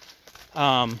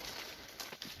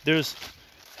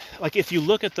like if you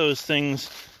look at those things,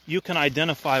 you can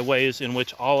identify ways in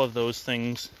which all of those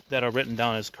things that are written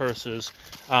down as curses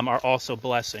are also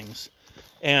blessings.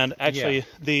 And actually,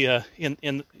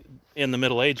 in the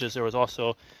Middle Ages, there was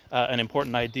also an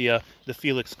important idea, the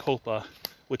Felix Culpa,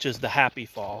 which is the happy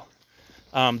fall.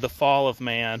 The fall of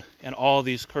man and all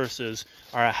these curses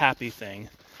are a happy thing.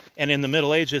 And in the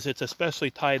Middle Ages, it's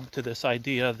especially tied to this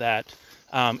idea that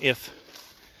Nehada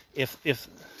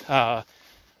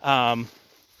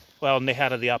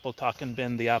the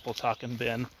Appeltaken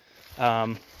bin,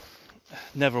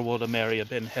 never will to marry a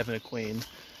bin heaven queen.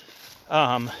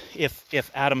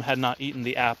 If Adam had not eaten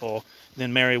the apple,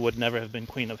 then Mary would never have been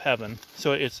queen of heaven.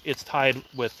 So it's tied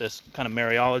with this kind of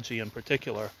Mariology in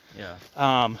particular. Yeah.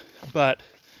 But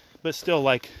still,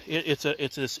 like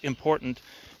it's this important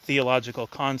theological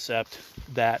concept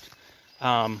that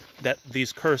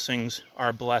these cursings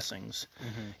are blessings.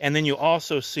 And then you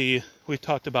also see, we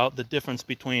talked about the difference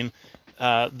between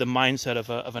the mindset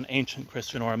of an ancient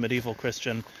Christian or a medieval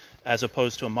Christian as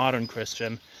opposed to a modern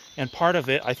Christian. And part of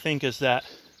it, I think, is that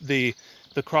the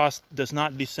cross does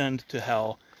not descend to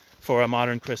hell for a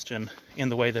modern Christian in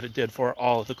the way that it did for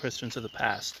all of the Christians of the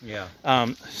past. Yeah.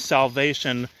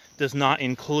 Salvation does not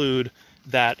include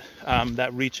that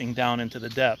reaching down into the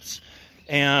depths.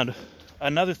 And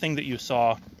another thing that you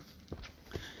saw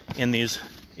in these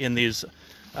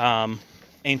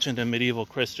ancient and medieval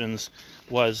Christians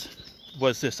was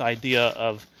this idea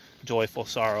of joyful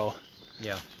sorrow.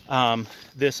 Yeah.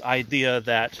 This idea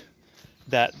that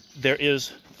there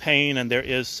is pain and there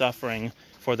is suffering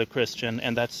for the Christian,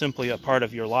 and that's simply a part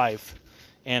of your life.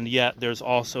 And yet there's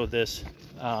also this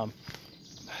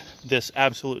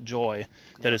absolute joy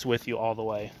that is with you all the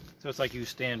way. So it's like you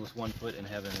stand with one foot in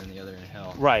heaven and the other in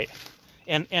hell. Right.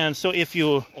 And so if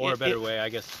you... Or a better way, I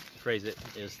guess, to phrase it,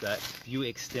 is that you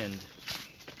extend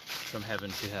from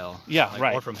heaven to hell. Yeah,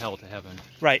 right. Or from hell to heaven.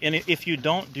 Right, and if you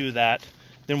don't do that,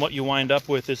 then what you wind up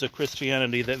with is a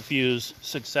Christianity that views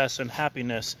success and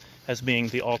happiness as being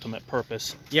the ultimate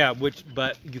purpose. Yeah,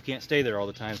 but you can't stay there all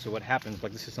the time, so what happens,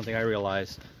 like this is something I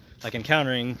realized, like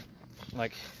encountering,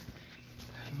 like,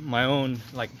 my own,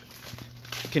 like,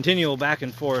 continual back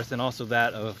and forth, and also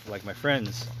that of, like, my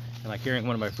friends, and, like, hearing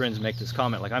one of my friends make this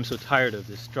comment, like, I'm so tired of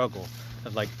this struggle,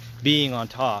 of, like, being on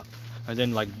top, and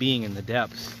then like being in the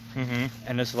depths. Mm-hmm.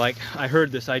 And it's like I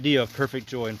heard this idea of perfect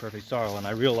joy and perfect sorrow, and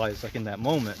I realized like in that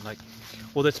moment, like,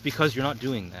 well, that's because you're not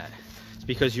doing that. It's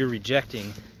because you're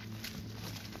rejecting.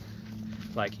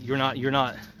 Like you're not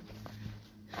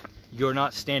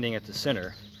standing at the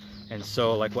center. And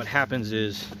so like what happens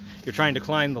is you're trying to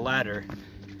climb the ladder,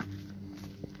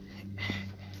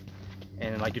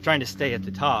 and like you're trying to stay at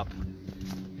the top,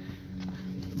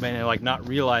 but like not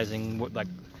realizing what like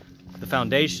the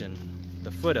foundation,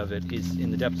 the foot of it is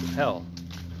in the depths of hell.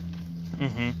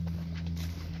 Mm-hmm.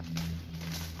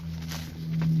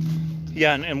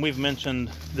 Yeah, and we've mentioned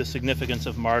the significance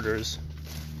of martyrs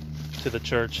to the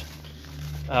church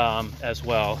as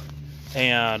well,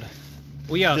 and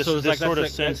well, yeah. this, So it's this like sort of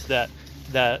that's, sense that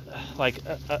like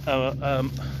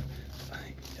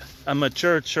a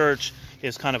mature church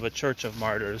is kind of a church of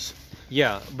martyrs.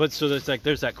 yeah, but so there's like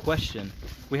there's that question.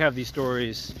 We have these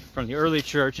stories from the early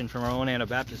church and from our own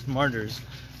Anabaptist martyrs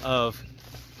of,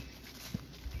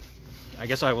 I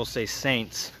guess I will say,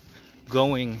 saints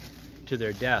going to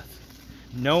their death,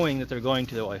 knowing that they're going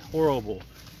to a horrible,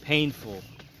 painful,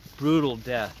 brutal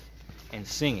death, and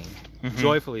singing,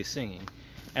 joyfully singing.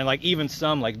 And like even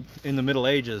some, like in the Middle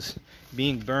Ages,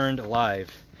 being burned alive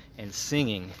and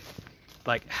singing.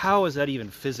 Like, how is that even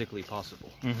physically possible?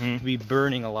 To be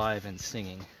burning alive and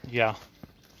singing. Yeah.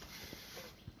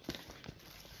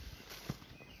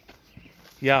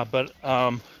 Yeah, but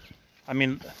I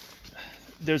mean,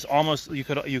 there's almost, you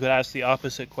could ask the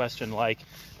opposite question, like,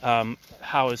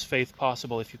 how is faith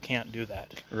possible if you can't do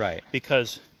that? Right.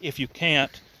 Because if you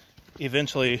can't,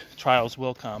 eventually trials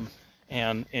will come,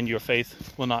 and your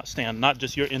faith will not stand. Not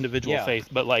just your individual faith,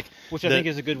 but like which I think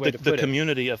is a good way to put it. The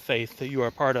community of faith that you are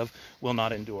a part of will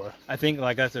not endure. I think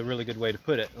like that's a really good way to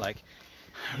put it. Like,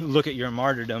 look at your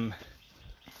martyrdom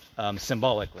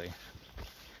symbolically.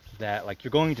 That like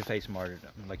you're going to face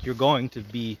martyrdom. Like you're going to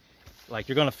be, like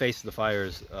you're going to face the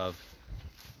fires of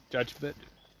judgment.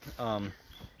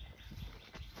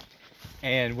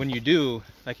 And when you do,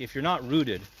 like if you're not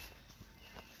rooted,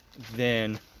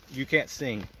 then you can't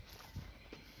sing.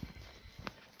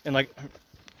 And like,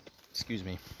 excuse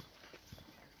me,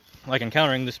 like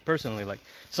encountering this personally, like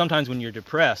sometimes when you're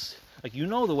depressed, like you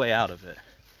know the way out of it.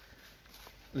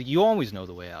 Like, you always know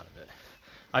the way out of it.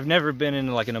 I've never been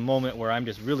in like in a moment where I'm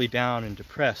just really down and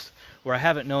depressed, where I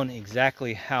haven't known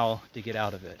exactly how to get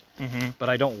out of it, but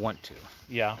I don't want to.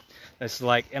 Yeah. It's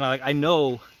like, and I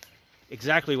know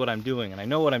exactly what I'm doing, and I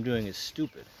know what I'm doing is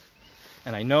stupid,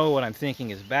 and I know what I'm thinking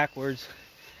is backwards,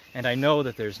 and I know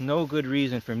that there's no good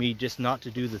reason for me just not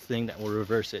to do the thing that will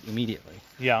reverse it immediately.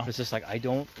 Yeah. It's just like, I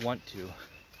don't want to.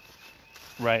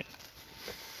 Right.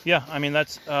 Yeah, I mean,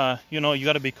 that's, you know, you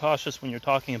got to be cautious when you're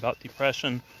talking about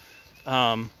depression.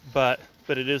 But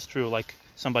it is true, like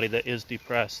somebody that is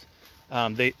depressed,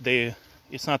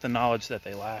 it's not the knowledge that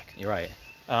they lack. You're right.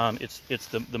 It's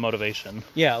the motivation.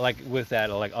 Yeah, like with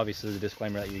that, like obviously the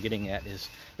disclaimer that you're getting at is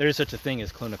there is such a thing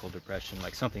as clinical depression,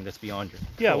 like something that's beyond your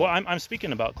control. Yeah, well, I'm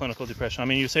speaking about clinical depression. I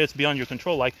mean, you say it's beyond your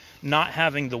control, like not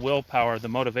having the willpower, the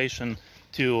motivation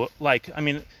to, like, I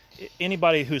mean,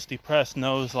 anybody who's depressed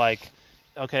knows, like,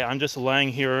 okay, I'm just laying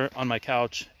here on my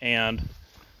couch and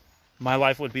my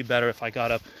life would be better if I got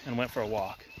up and went for a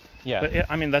walk. Yeah. But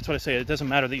I mean, that's what I say. It doesn't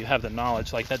matter that you have the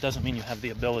knowledge. Like, that doesn't mean you have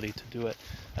the ability to do it.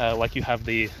 Like you have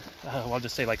the, I'll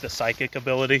just say like the psychic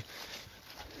ability.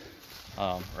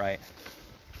 Right.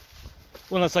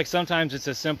 Well, it's like sometimes it's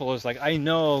as simple as like, I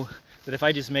know that if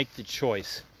I just make the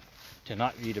choice to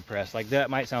not be depressed, like that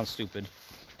might sound stupid,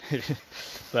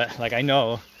 but like I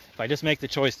know if I just make the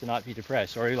choice to not be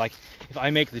depressed, or like if I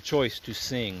make the choice to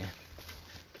sing,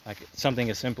 like something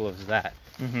as simple as that,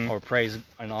 or praise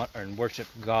and worship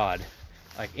God,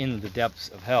 like in the depths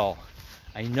of hell,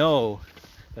 I know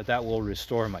that will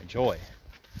restore my joy.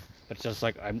 But it's just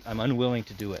like I'm unwilling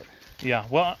to do it. Yeah,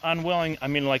 well, unwilling, I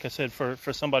mean, like I said,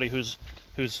 for somebody who's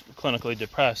clinically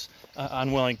depressed,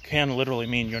 unwilling can literally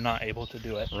mean you're not able to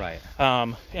do it. Right.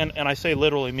 And I say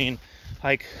literally mean,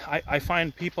 like, I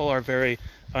find people are very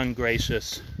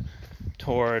ungracious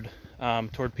toward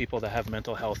people that have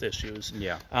mental health issues.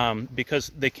 Yeah.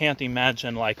 Because they can't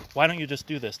imagine, like, why don't you just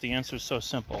do this? The answer is so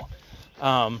simple.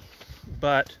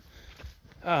 But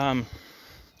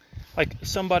like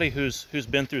somebody who's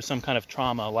been through some kind of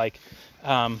trauma, like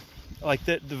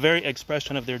the very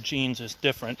expression of their genes is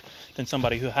different than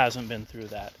somebody who hasn't been through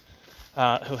that,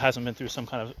 who hasn't been through some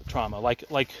kind of trauma.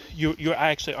 Like you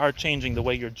actually are changing the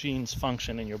way your genes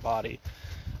function in your body.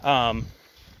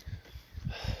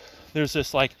 There's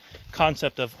this like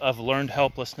concept of learned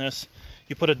helplessness.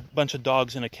 You put a bunch of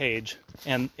dogs in a cage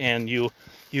and you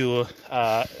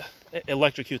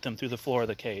electrocute them through the floor of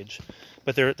the cage.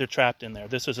 but they're trapped in there.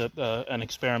 This is an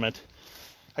experiment.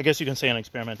 I guess you can say an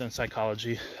experiment in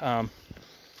psychology.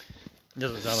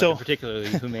 Doesn't sound like a particularly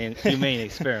humane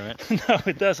experiment. No,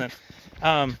 it doesn't.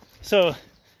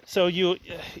 So you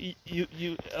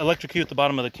electrocute the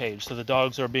bottom of the cage. So the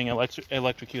dogs are being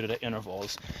electrocuted at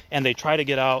intervals, and they try to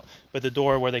get out, but the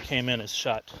door where they came in is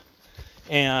shut,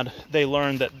 and they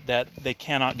learn that they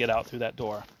cannot get out through that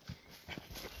door.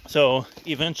 So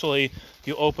eventually,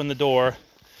 you open the door,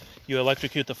 you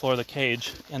electrocute the floor of the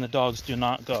cage, and the dogs do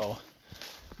not go.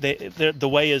 The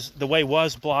way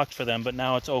was blocked for them, but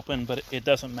now it's open. But it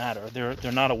doesn't matter.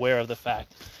 They're not aware of the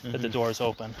fact that the door is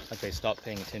open. Like they stopped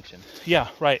paying attention. Yeah,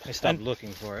 right. They stopped looking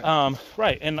for it.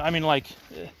 Right. And I mean, like,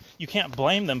 you can't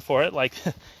blame them for it. Like,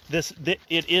 it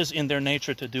is in their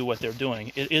nature to do what they're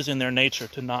doing. It is in their nature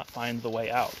to not find the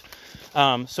way out.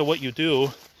 So what you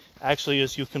do, actually,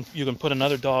 is you can put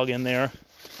another dog in there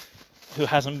who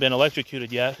hasn't been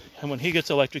electrocuted yet, and when he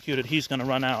gets electrocuted, he's going to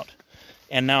run out.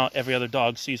 And now every other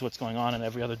dog sees what's going on, and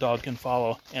every other dog can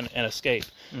follow and escape.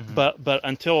 But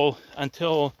until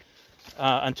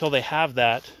they have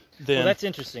that, then well, that's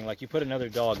interesting. Like you put another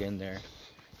dog in there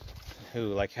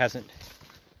who like hasn't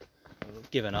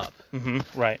given up,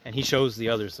 right? And he shows the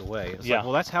others the way. It's Yeah. like,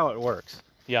 well, that's how it works.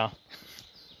 Yeah.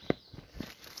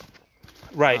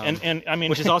 Right, and I mean,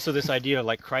 which is also this idea of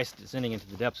like Christ descending into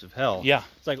the depths of hell. Yeah.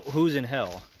 It's like, who's in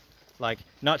hell? Like,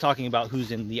 not talking about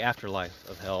who's in the afterlife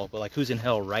of hell, but like who's in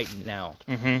hell right now.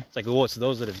 It's like, well, it's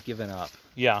those that have given up.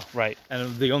 Yeah, right.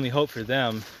 And the only hope for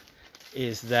them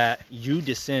is that you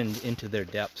descend into their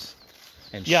depths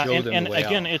and show them the way and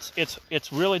again, out.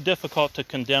 it's really difficult to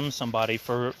condemn somebody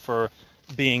for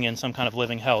being in some kind of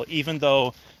living hell, even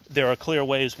though there are clear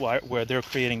ways where they're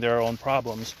creating their own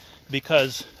problems,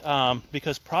 because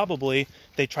probably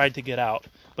they tried to get out,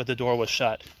 but the door was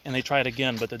shut, and they tried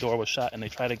again, but the door was shut, and they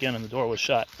tried again, and the door was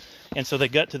shut. And so they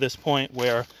get to this point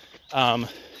where,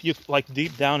 you like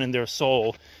deep down in their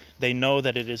soul, they know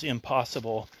that it is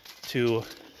impossible to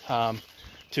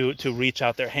reach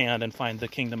out their hand and find the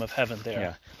kingdom of heaven there.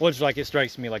 Yeah. Well, it's like, it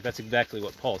strikes me like that's exactly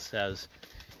what Paul says,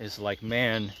 is like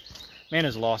man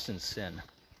is lost in sin.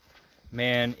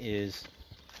 Man is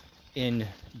in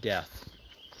death,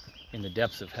 in the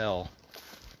depths of hell.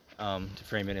 To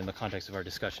frame it in the context of our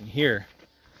discussion here,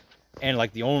 and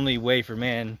like the only way for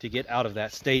man to get out of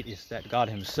that state is that God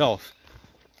himself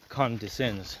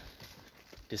descends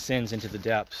into the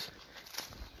depths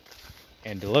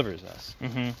and delivers us.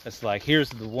 It's like, here's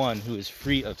the one who is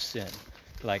free of sin,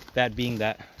 like that being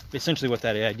that essentially what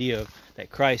that idea of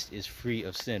that Christ is free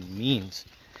of sin means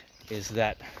is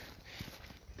that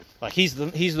like he's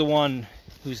the one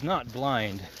who's not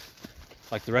blind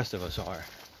like the rest of us are.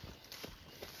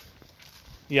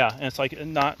 Yeah, and it's like,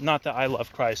 not that I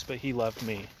love Christ, but he loved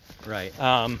me. Right.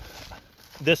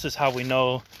 This is how we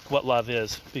know what love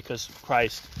is, because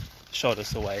Christ showed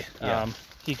us the way. Yeah.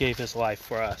 He gave his life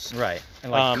for us. Right.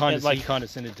 And like, he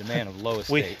condescended to man of low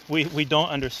estate. We don't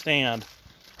understand.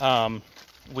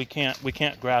 We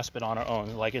can't grasp it on our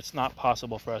own. Like, it's not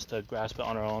possible for us to grasp it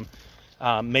on our own.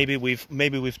 Maybe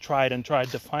we've tried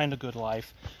to find a good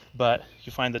life, but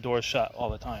you find the door shut all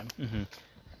the time.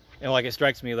 And like, it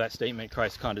strikes me that statement,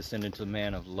 Christ condescended to the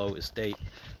man of low estate,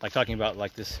 like talking about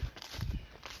like this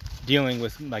dealing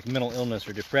with like mental illness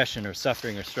or depression or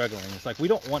suffering or struggling. It's like, we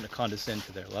don't want to condescend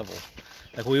to their level.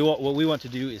 Like what we want to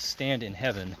do is stand in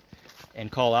heaven and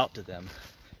call out to them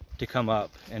to come up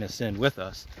and ascend with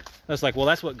us. And it's like, well,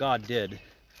 that's what God did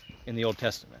in the Old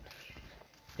Testament,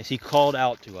 is he called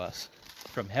out to us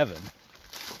from heaven,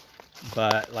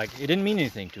 but like it didn't mean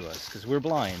anything to us because we're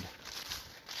blind.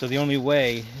 So the only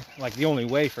way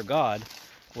for God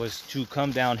was to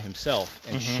come down himself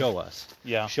and show us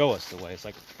the way. It's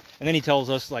like, and then he tells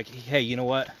us like, hey, you know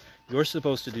what? You're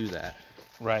supposed to do that.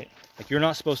 Right. Like, you're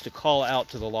not supposed to call out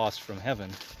to the lost from heaven.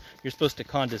 You're supposed to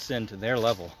condescend to their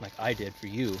level, like I did for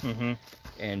you,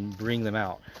 and bring them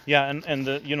out. Yeah, and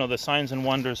the signs and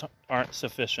wonders aren't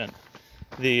sufficient.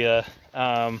 The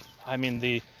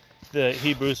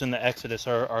Hebrews in the Exodus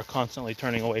are constantly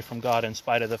turning away from God in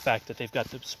spite of the fact that they've got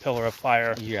this pillar of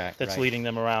fire that's leading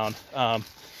them around. Well,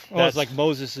 it's like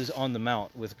Moses is on the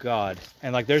mount with God,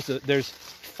 and like there's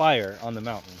fire on the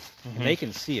mountain, and they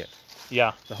can see it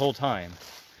the whole time,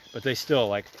 but they still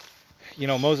like,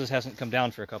 Moses hasn't come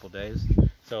down for a couple days,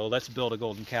 so let's build a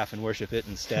golden calf and worship it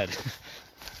instead.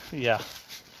 Yeah.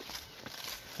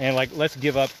 And like, let's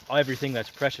give up everything that's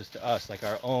precious to us, like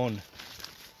our own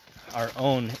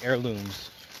heirlooms,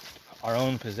 our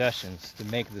own possessions, to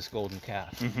make this golden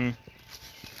calf.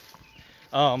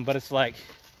 But it's like,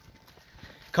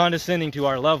 condescending to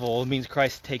our level means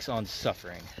Christ takes on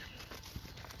suffering.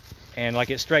 And like,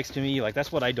 it strikes to me like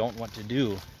that's what I don't want to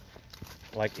do.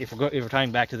 Like, if we're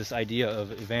tying back to this idea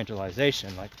of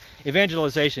evangelization, like,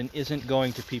 evangelization isn't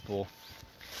going to people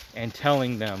and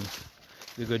telling them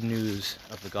the good news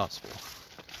of the gospel.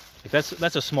 Like,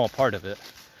 that's a small part of it,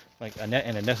 like and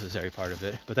a necessary part of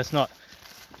it, but that's not,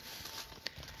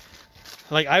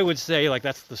 like, I would say, like,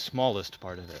 that's the smallest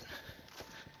part of it.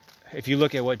 If you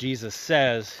look at what Jesus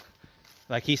says,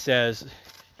 like, he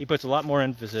puts a lot more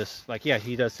emphasis, like, yeah,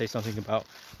 he does say something about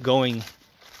going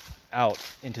out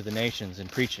into the nations and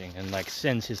preaching, and like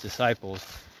sends his disciples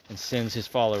and sends his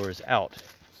followers out,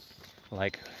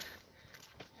 like,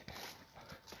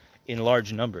 in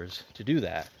large numbers to do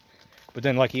that. But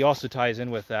then, like, he also ties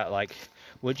in with that, like,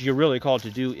 what you're really called to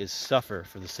do is suffer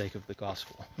for the sake of the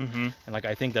gospel. Mm-hmm. And like,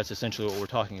 I think that's essentially what we're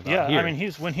talking about Yeah, here. I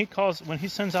mean, when he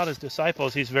sends out his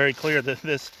disciples, he's very clear that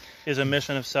this is a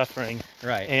mission of suffering.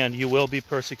 Right. And you will be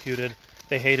persecuted.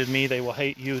 They hated me, they will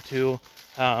hate you too.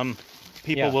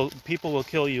 People will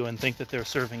kill you and think that they're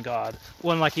serving God.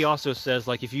 Well, and like, he also says,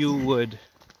 like, if you would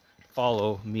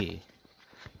follow me,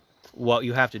 what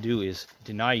you have to do is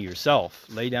deny yourself,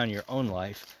 lay down your own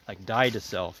life, like, die to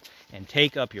self, and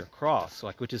take up your cross,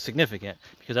 like, which is significant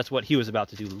because that's what he was about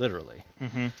to do literally.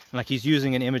 Mm-hmm. And like, he's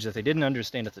using an image that they didn't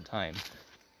understand at the time,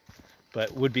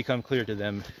 but would become clear to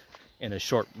them in a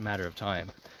short matter of time.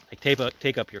 Like,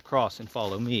 take up your cross and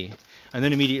follow me. And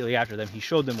then immediately after them, he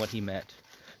showed them what he meant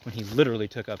when he literally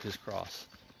took up his cross.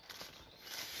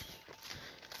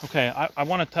 Okay, I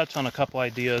want to touch on a couple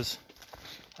ideas.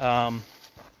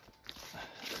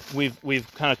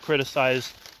 We've kind of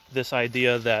criticized this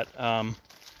idea that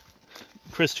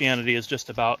Christianity is just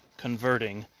about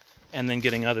converting and then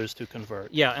getting others to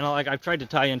convert. Yeah, and like, I've tried to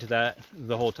tie into that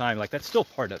the whole time. Like, that's still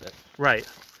part of it. Right.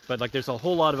 But like, there's a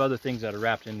whole lot of other things that are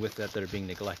wrapped in with that are being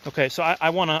neglected. Okay, so I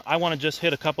wanna just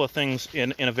hit a couple of things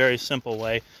in a very simple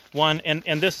way. One, and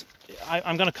this,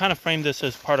 I'm gonna kind of frame this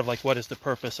as part of, like, what is the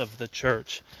purpose of the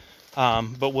church,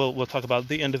 but we'll talk about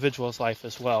the individual's life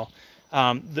as well.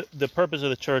 The purpose of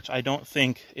the church, I don't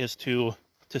think, is to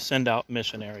send out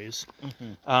missionaries.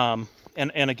 Mm-hmm.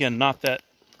 And again, not that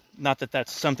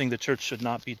that's something the church should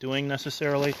not be doing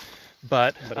necessarily,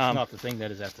 but it's not the thing that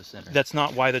is at the center. That's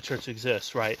not why the church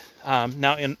exists, right?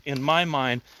 Now, in my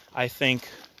mind, I think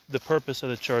the purpose of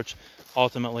the church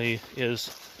ultimately is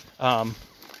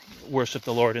worship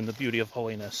the Lord in the beauty of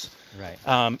holiness. Right.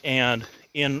 And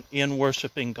in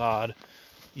worshiping God,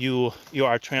 you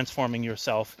are transforming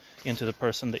yourself into the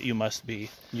person that you must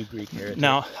be. You Greek heretic.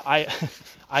 Now,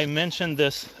 I mentioned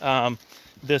this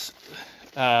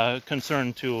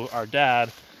concern to our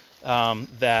dad,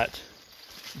 that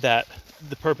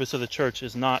the purpose of the church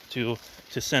is not to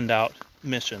send out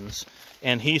missions.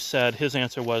 And he said, his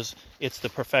answer was, it's the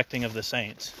perfecting of the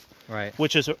saints. Right.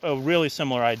 Which is a really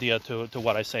similar idea to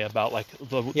what I say about, like,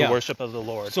 the worship of the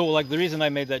Lord. So, like, the reason I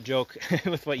made that joke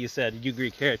with what you said, you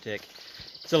Greek heretic,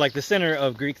 so, like, the center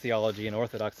of Greek theology and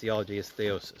Orthodox theology is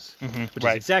theosis, which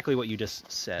is exactly what you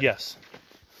just said. Yes.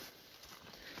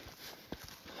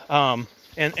 And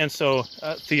so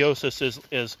theosis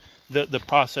is the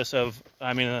process of,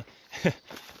 I mean,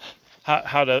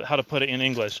 how to put it in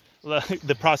English,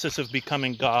 the process of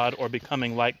becoming God, or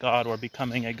becoming like God, or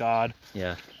becoming a God.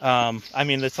 Yeah. I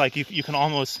mean, it's like you can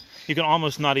almost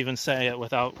not even say it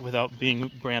without being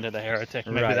branded a heretic.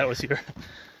 Maybe right. That was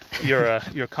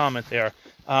your comment there.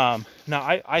 Now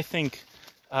I think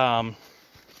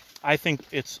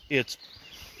it's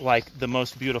like the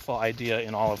most beautiful idea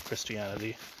in all of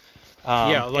Christianity.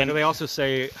 Yeah, like, and they also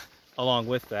say along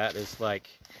with that is, like,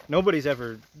 nobody's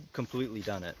ever completely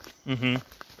done it. Mm-hmm.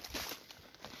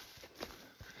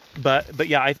 But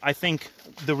yeah, I think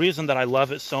the reason that I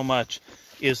love it so much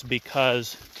is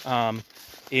because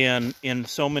in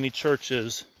so many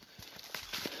churches,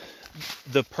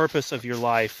 the purpose of your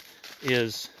life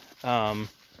is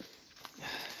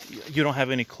you don't have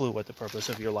any clue what the purpose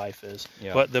of your life is.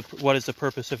 Yeah. What is the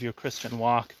purpose of your Christian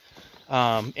walk?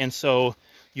 And so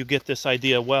you get this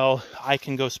idea, well, I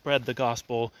can go spread the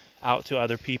gospel out to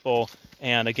other people,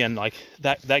 and again, like,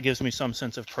 that gives me some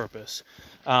sense of purpose.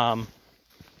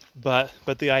 But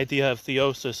the idea of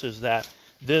theosis is that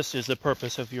this is the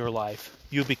purpose of your life.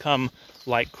 You become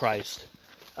like Christ.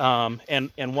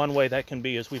 And one way that can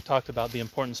be is, we've talked about the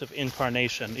importance of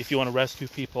incarnation. If you want to rescue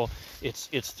people, it's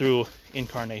through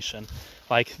incarnation.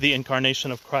 Like, the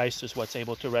incarnation of Christ is what's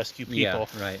able to rescue people.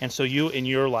 Yeah, right. And so you, in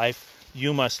your life,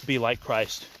 you must be like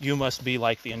Christ. You must be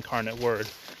like the incarnate Word.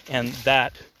 And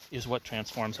that is what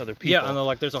transforms other people. Yeah, and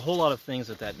like, there's a whole lot of things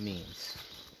that means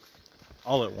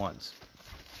all at once.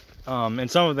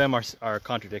 And some of them are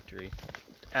contradictory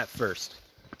at first.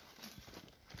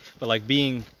 But like,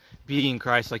 being being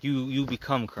Christ, like you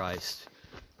become Christ.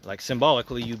 Like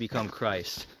symbolically, you become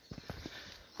Christ.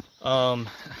 Well,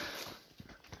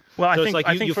 So I it's think like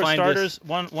I you- think you for find starters,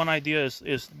 one idea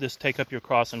is this: take up your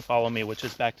cross and follow me, which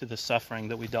is back to the suffering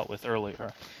that we dealt with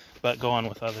earlier. But go on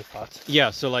with other thoughts.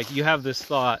 Yeah, so like you have this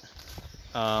thought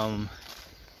from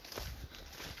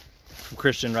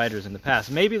Christian writers in the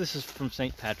past. Maybe this is from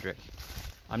St. Patrick.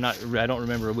 I don't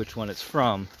remember which one it's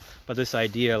from, but this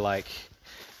idea like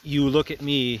you look at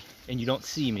me and you don't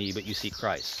see me, but you see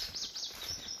Christ.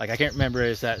 Like I can't remember,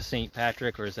 is that St.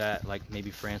 Patrick or is that like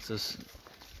maybe Francis?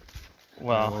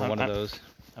 Well, Or one of those.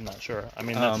 I'm not sure. I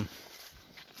mean,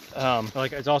 that's,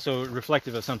 like it's also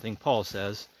reflective of something Paul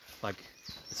says, like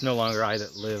it's no longer I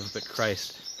that live, but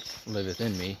Christ liveth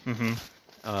in me.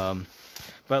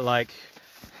 But like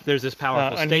there's this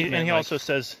powerful statement, and he like, also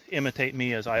says, "Imitate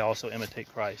me as I also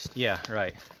imitate Christ." yeah,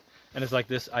 right. And it's like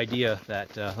this idea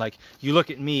that like you look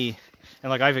at me, and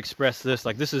like I've expressed this,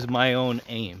 like this is my own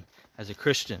aim as a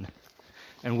Christian,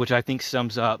 and which I think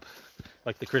sums up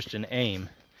like the Christian aim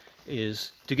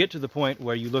is to get to the point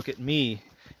where you look at me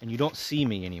and you don't see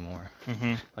me anymore.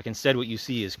 Like instead what you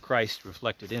see is Christ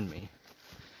reflected in me.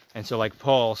 And so like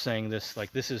Paul saying this,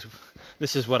 like this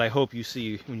is what I hope you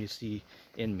see when you see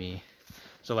in me.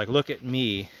 So like look at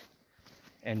me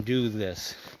and do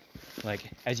this.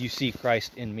 Like as you see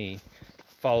Christ in me,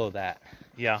 follow that.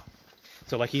 Yeah.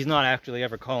 So like he's not actually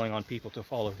ever calling on people to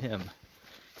follow him.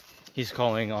 He's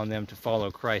calling on them to follow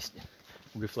Christ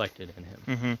reflected in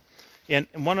him. And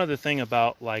one other thing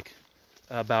about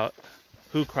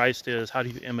who Christ is, how do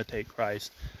you imitate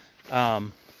Christ?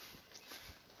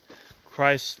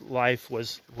 Christ's life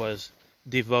was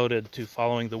devoted to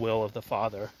following the will of the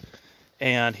Father,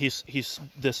 and he's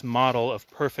this model of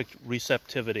perfect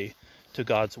receptivity to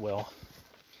God's will.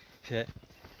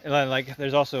 Like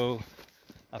there's also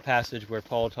a passage where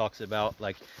Paul talks about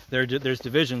like there's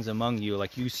divisions among you.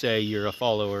 Like you say you're a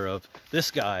follower of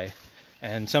this guy,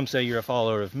 and some say you're a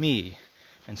follower of me,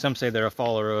 and some say they're a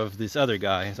follower of this other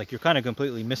guy. It's like you're kind of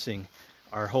completely missing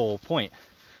our whole point.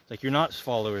 It's like you're not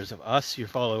followers of us, you're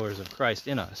followers of Christ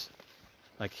in us.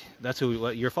 Like that's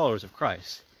you're followers of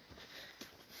Christ.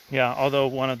 Yeah, although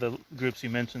one of the groups he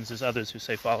mentions is others who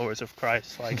say followers of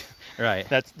Christ. Like right.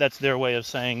 That's their way of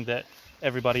saying that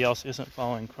everybody else isn't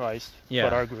following Christ, Yeah.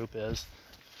 but our group is.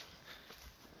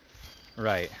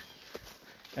 Right.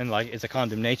 And like it's a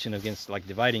condemnation against like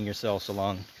dividing yourselves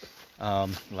along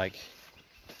like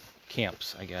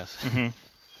camps, I guess.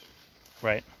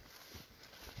 Right.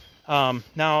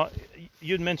 Now,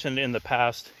 you'd mentioned in the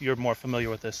past, you're more familiar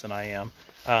with this than I am,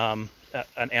 an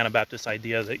Anabaptist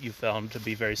idea that you found to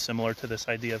be very similar to this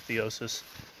idea of theosis.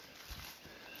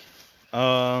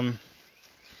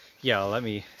 Yeah,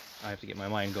 I have to get my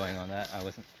mind going on that. I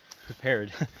wasn't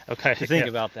prepared Okay. to think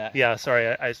about that. Yeah, sorry,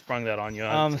 I sprung that on you.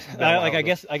 I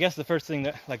guess the first thing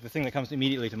the thing that comes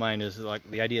immediately to mind is like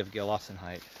the idea of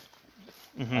Gelassenheit.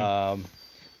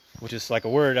 Which is like a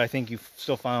word I think you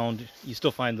still find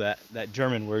that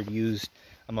German word used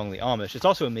among the Amish. It's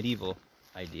also a medieval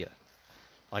idea.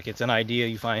 Like it's an idea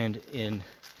you find in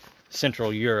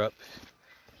Central Europe,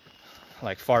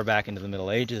 like far back into the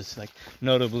Middle Ages. Like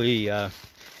notably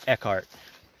Eckhart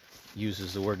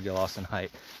uses the word Gelassenheit.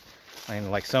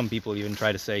 And like some people even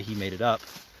try to say he made it up,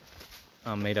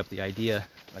 made up the idea,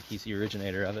 like he's the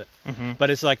originator of it. But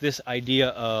it's like this idea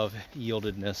of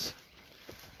yieldedness,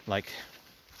 like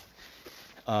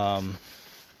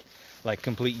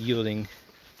complete yielding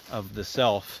of the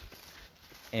self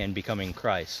and becoming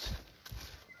Christ,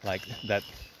 like that.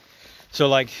 So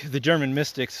like the German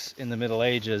mystics in the Middle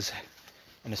Ages,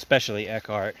 and especially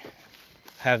Eckhart,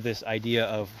 have this idea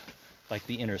of like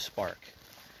the inner spark,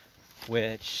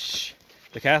 which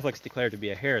the Catholics declare to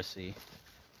be a heresy,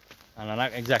 and I'm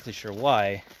not exactly sure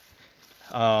why.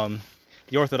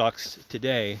 The Orthodox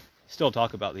today still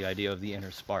talk about the idea of the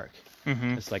inner spark.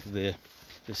 It's like this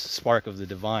spark of the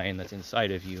divine that's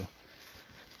inside of you.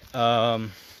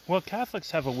 Well,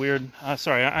 Catholics have a weird.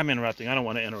 Sorry, I'm interrupting. I don't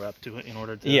want to interrupt in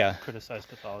order to criticize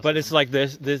Catholicism. But it's like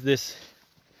this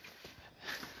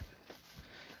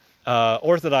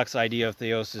Orthodox idea of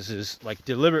theosis is like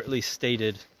deliberately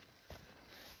stated,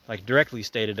 like directly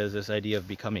stated as this idea of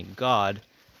becoming God.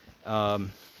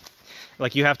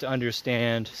 Like you have to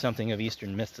understand something of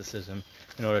Eastern mysticism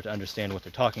in order to understand what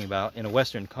they're talking about. In a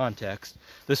Western context,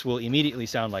 this will immediately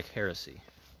sound like heresy.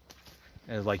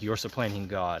 As like you're supplanting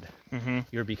God.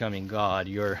 You're becoming God.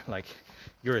 You're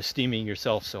esteeming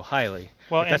yourself so highly.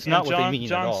 Well, but that's not what they mean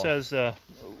John at all. says,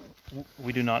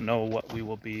 "We do not know what we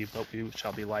will be, but we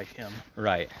shall be like Him."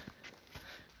 Right.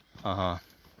 Yeah,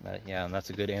 and that's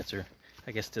a good answer,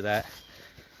 I guess, to that.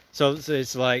 So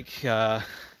it's like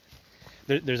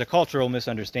there's a cultural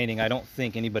misunderstanding. I don't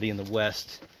think anybody in the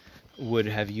West would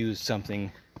have used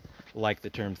something like the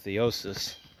term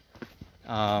theosis,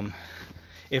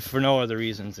 if for no other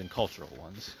reasons than cultural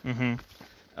ones.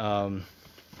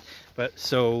 But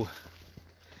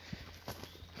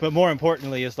more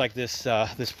importantly, is like this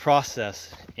this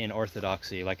process in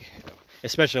Orthodoxy, like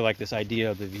especially like this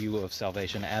idea of the view of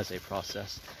salvation as a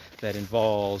process that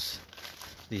involves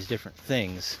these different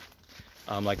things.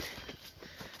 Like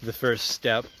the first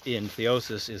step in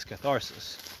theosis is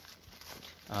catharsis.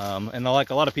 And like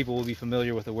a lot of people will be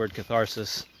familiar with the word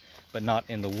catharsis, but not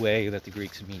in the way that the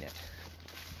Greeks mean it.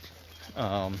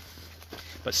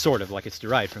 But sort of like it's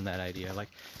derived from that idea. Like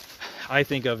I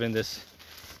think of in this,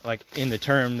 like in the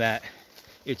term that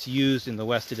it's used in the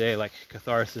West today, like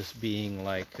catharsis being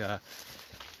like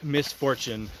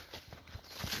misfortune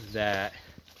that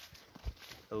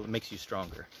makes you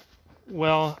stronger.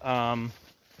 Well,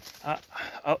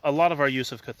 a lot of our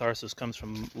use of catharsis comes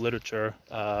from literature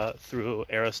through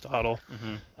Aristotle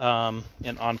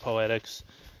and on poetics.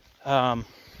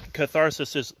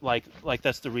 Catharsis is like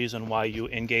that's the reason why you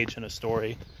engage in a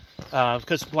story,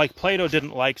 because like Plato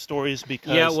didn't like stories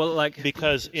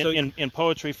because in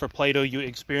poetry for Plato you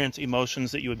experience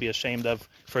emotions that you would be ashamed of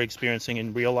for experiencing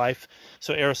in real life.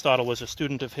 So Aristotle was a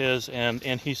student of his, and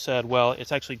he said, well,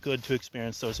 it's actually good to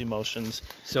experience those emotions.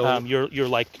 So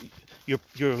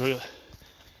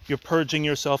you're purging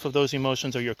yourself of those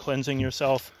emotions, or you're cleansing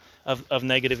yourself of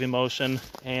negative emotion,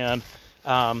 and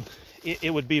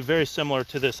it would be very similar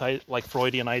to this like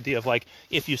Freudian idea of like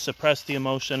if you suppress the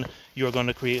emotion, you're going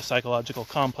to create psychological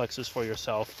complexes for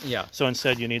yourself. Yeah. So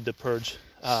instead, you need to purge.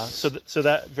 So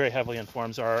that very heavily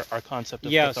informs our concept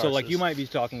of catharsis. So like you might be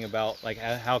talking about like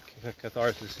how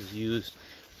catharsis is used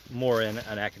more in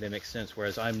an academic sense,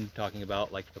 whereas I'm talking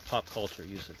about like the pop culture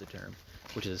use of the term,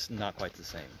 which is not quite the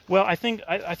same. Well, I think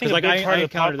a big part of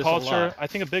the pop culture. I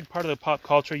think a big part of the pop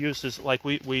culture use is like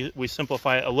we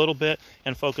simplify it a little bit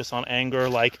and focus on anger.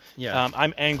 Like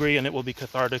I'm angry, and it will be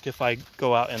cathartic if I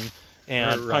go out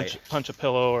and punch a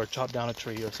pillow or chop down a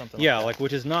tree or something. Yeah, like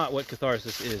which is not what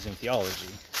catharsis is in theology,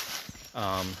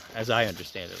 as I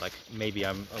understand it. Like maybe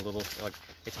I'm a little like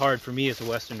it's hard for me as a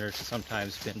Westerner to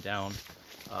sometimes pin down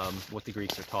what the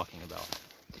Greeks are talking about.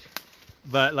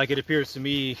 But like it appears to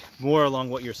me more along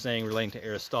what you're saying relating to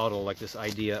Aristotle, like this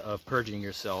idea of purging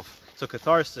yourself. So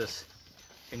catharsis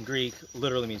in Greek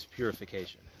literally means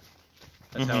purification.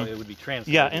 That's how it would be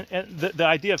translated. Yeah, and the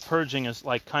idea of purging is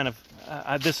like kind of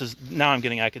this is now I'm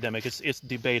getting academic. It's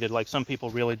debated. Like some people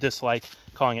really dislike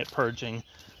calling it purging,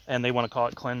 and they want to call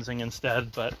it cleansing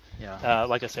instead. But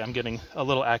like I say, I'm getting a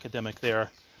little academic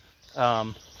there.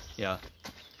 But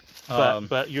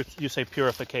you say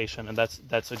purification, and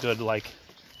that's a good like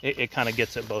it kind of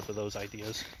gets at both of those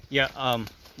ideas. Yeah.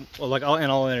 Well, like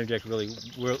I'll interject really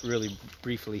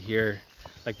briefly here.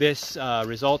 Like this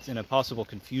results in a possible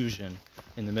confusion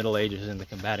in the Middle Ages in the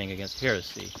combating against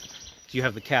heresy. So you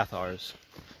have the Cathars,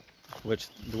 which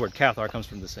the word Cathar comes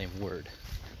from the same word.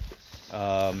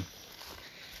 Some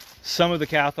of the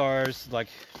Cathars, like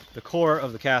the core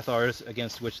of the Cathars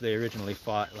against which they originally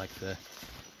fought, like the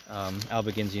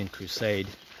Albigensian Crusade,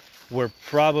 were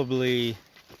probably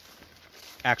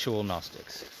actual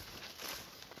Gnostics.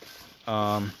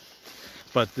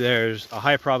 But there's a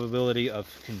high probability of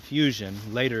confusion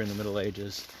later in the Middle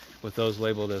Ages with those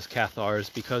labeled as Cathars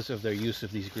because of their use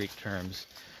of these Greek terms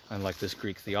and like this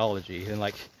Greek theology. And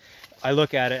like I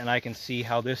look at it and I can see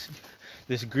how this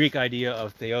Greek idea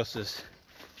of theosis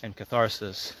and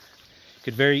catharsis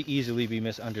could very easily be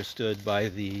misunderstood by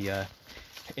the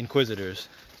inquisitors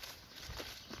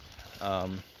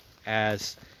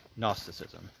as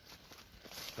Gnosticism,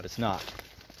 but it's not.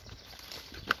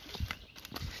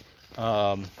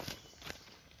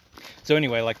 So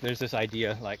anyway, like there's this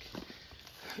idea, like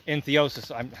in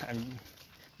theosis, I'm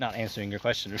not answering your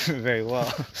question very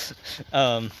well.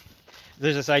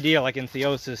 There's this idea, like in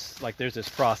theosis, like there's this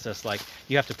process, like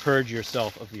you have to purge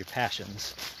yourself of your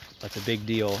passions. That's a big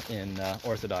deal in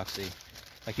Orthodoxy.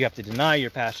 Like you have to deny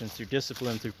your passions through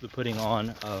discipline, through the putting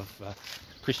on of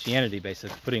Christianity,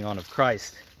 basically putting on of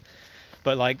Christ.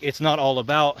 But like it's not all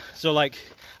about. So like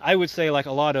I would say like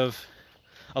a lot of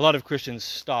Christians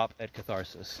stop at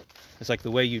catharsis. It's like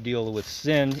the way you deal with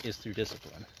sin is through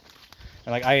discipline.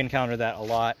 And like I encounter that a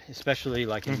lot, especially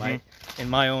like in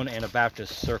my own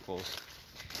Anabaptist circles.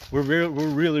 We're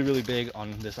really big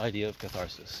on this idea of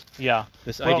catharsis. Yeah.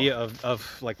 This idea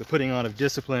of like the putting on of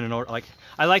discipline and like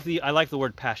I like the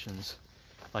word passions,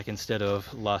 like instead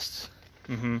of lusts,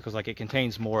 because like it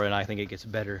contains more, and I think it gets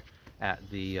better at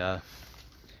the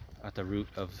root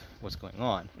of what's going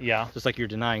on. Yeah. Just like you're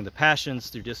denying the passions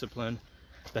through discipline,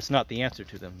 That's not the answer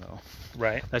to them, though.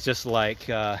 Right. That's just like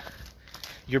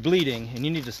you're bleeding and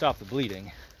you need to stop the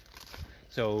bleeding.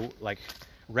 So like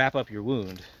wrap up your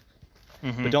wound,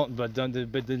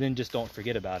 but then just don't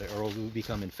forget about it, or it will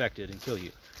become infected and kill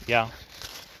you. Yeah.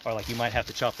 Or like you might have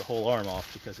to chop the whole arm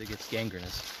off because it gets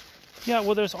gangrenous. Yeah,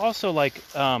 well, there's also like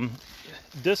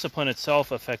discipline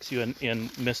itself affects you in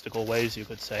mystical ways, you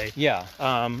could say. Yeah.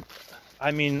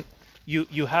 I mean,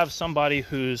 you have somebody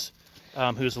whose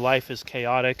life is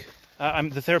chaotic.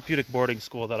 The therapeutic boarding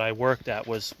school that I worked at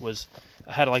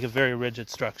had like a very rigid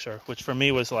structure, which for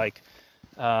me was like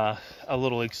a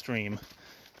little extreme.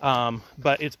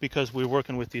 But it's because we're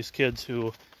working with these kids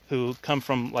who come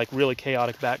from like really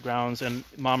chaotic backgrounds, and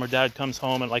mom or dad comes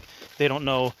home and like they don't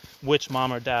know which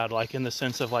mom or dad, like in the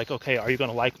sense of like, okay, are you going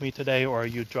to like me today, or are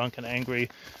you drunk and angry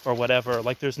or whatever?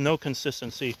 Like there's no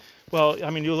consistency. Well,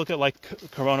 I mean, you look at like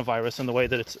coronavirus and the way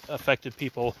that it's affected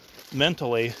people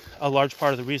mentally. A large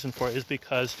part of the reason for it is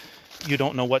because you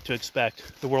don't know what to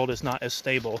expect. The world is not as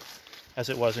stable as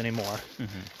it was anymore.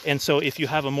 And so if you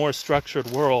have a more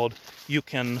structured world, you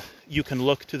can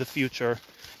look to the future.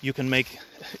 You can make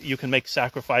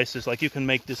sacrifices, like you can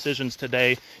make decisions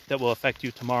today that will affect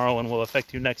you tomorrow and will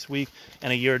affect you next week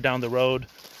and a year down the road.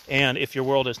 And if your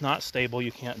world is not stable,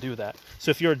 you can't do that.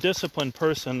 So if you're a disciplined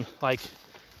person, like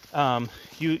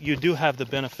you do have the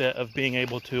benefit of being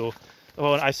able to,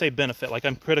 well, I say benefit, like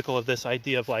I'm critical of this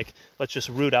idea of like, let's just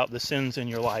root out the sins in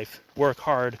your life, work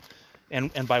hard,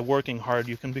 and by working hard,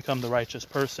 you can become the righteous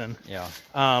person. Yeah.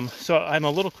 So I'm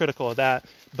a little critical of that,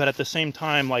 but at the same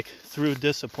time, like through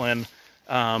discipline,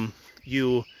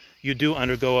 you do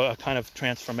undergo a kind of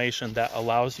transformation that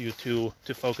allows you to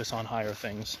focus on higher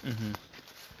things.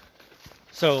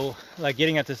 So, like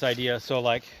getting at this idea, so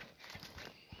like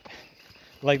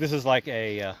this is like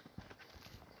a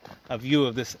view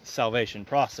of this salvation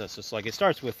process. It's like it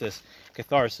starts with this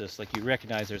catharsis, like you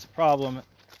recognize there's a problem,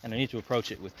 and I need to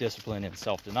approach it with discipline and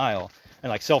self-denial.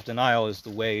 And like self-denial is the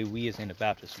way we as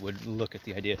Anabaptists would look at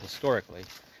the idea historically.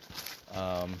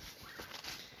 So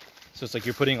it's like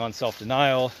you're putting on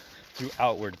self-denial through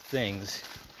outward things,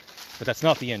 but that's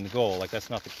not the end goal. Like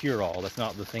that's not the cure-all. That's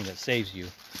not the thing that saves you,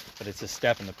 but it's a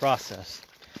step in the process.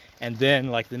 And then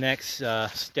like the next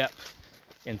step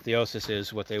in theosis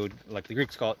is what they would, like the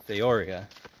Greeks call it theoria,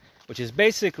 which is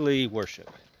basically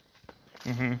worship.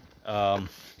 So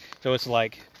it's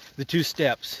like the two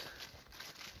steps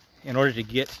in order to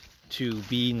get to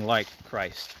being like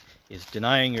Christ is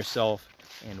denying yourself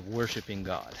and worshiping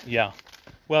God. Yeah.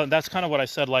 Well, that's kind of what I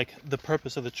said, like the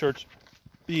purpose of the church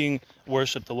being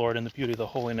worship the Lord in the beauty of the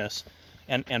holiness.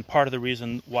 And part of the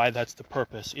reason why that's the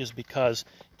purpose is because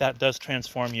that does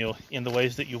transform you in the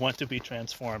ways that you want to be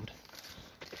transformed.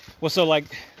 Well, so like,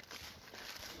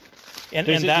 and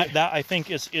that I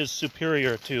think is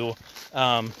superior to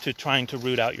trying to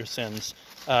root out your sins.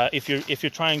 If you're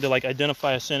trying to like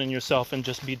identify a sin in yourself and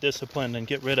just be disciplined and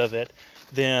get rid of it,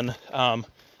 then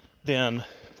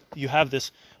you have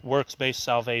this works-based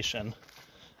salvation.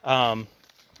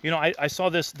 I saw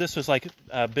this was like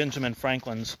Benjamin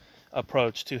Franklin's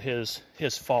approach to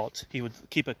his faults. He would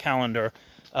keep a calendar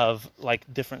of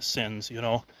like different sins,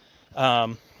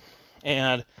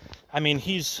 and I mean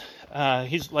he's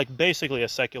like basically a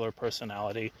secular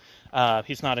personality.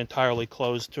 He's not entirely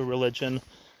closed to religion,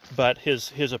 but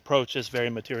his approach is very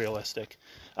materialistic,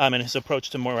 and his approach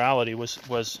to morality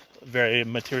was very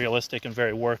materialistic and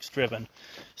very works driven.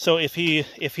 So if he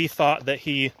thought that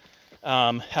he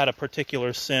had a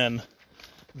particular sin,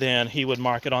 then he would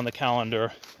mark it on the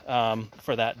calendar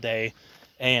for that day,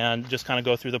 and just kind of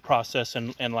go through the process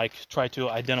and like try to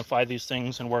identify these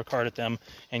things and work hard at them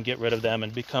and get rid of them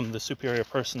and become the superior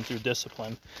person through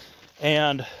discipline.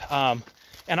 And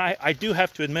I do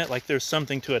have to admit, like, there's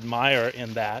something to admire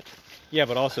in that. Yeah,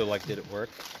 but also, like, did it work?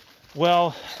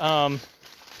 Well,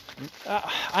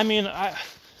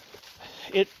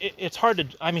 it's hard to.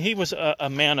 I mean, he was a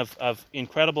man of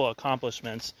incredible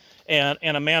accomplishments and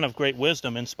a man of great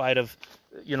wisdom. In spite of,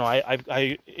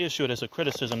 I issue it as a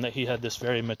criticism that he had this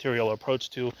very material approach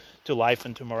to life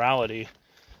and to morality.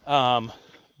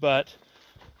 But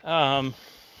I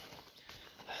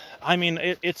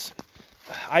mean,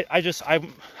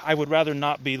 I would rather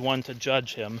not be one to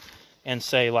judge him and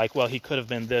say like, well, he could have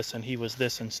been this and he was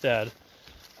this instead.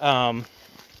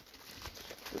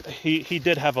 He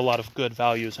did have a lot of good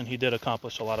values and he did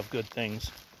accomplish a lot of good things.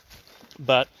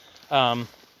 But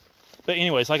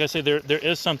anyways, like I say, there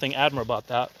is something admirable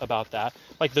about that.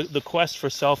 Like the quest for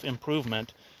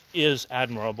self-improvement is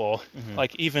admirable. Mm-hmm.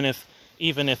 Like even if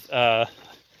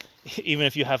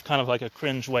you have kind of like a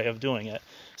cringe way of doing it.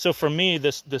 So for me,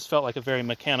 this felt like a very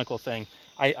mechanical thing.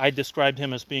 I described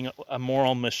him as being a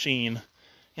moral machine.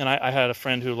 And I had a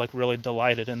friend who like really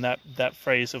delighted in that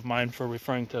phrase of mine for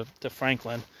referring to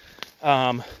Franklin,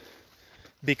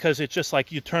 because it's just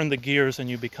like you turn the gears and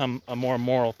you become a more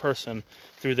moral person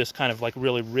through this kind of like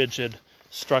really rigid,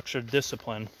 structured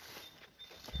discipline.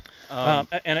 And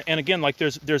again, like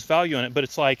there's value in it, but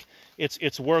it's like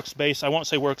it's works based. I won't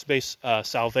say works based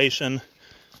salvation,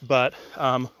 but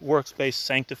works-based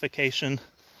sanctification.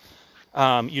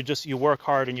 You work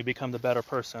hard and you become the better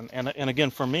person. And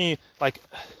again, for me, like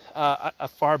a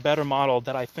far better model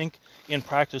that I think in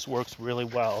practice works really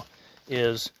well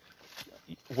is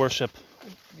worship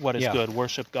what is good,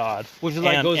 worship God. Which is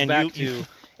like goes back to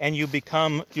and you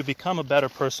become a better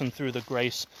person through the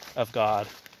grace of God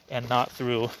and not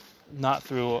through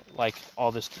like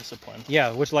all this discipline.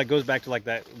 Yeah, which like goes back to like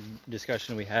that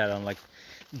discussion we had on like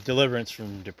deliverance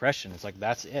from depression. It's like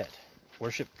that's it.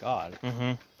 Worship God.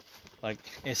 Mm-hmm. Like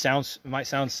it might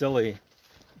sound silly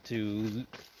to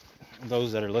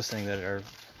those that are listening that are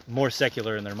more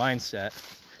secular in their mindset.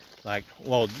 Like,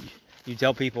 well, you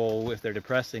tell people if they're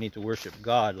depressed they need to worship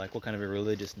God. Like, what kind of a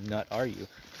religious nut are you?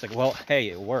 It's like, well, hey,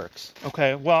 it works.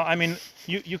 Okay. Well, I mean,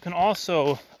 you can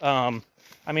also, I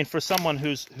mean, for someone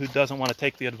who doesn't want to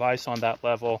take the advice on that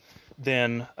level,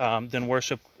 then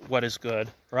worship what is good.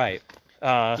 Right.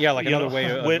 Yeah, like another way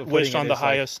of wish on the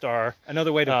highest like, star.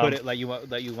 Another way to put it, like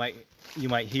you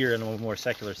might hear in a more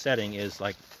secular setting, is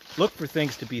like look for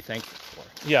things to be thankful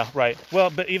for. Yeah, right. Well,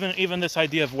 but even this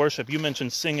idea of worship, you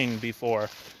mentioned singing before.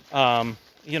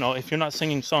 You know, if you're not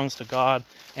singing songs to God,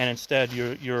 and instead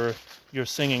you're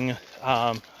singing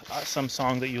some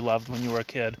song that you loved when you were a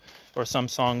kid, or some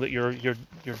song that your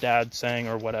dad sang,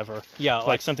 or whatever. Yeah,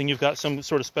 like something you've got some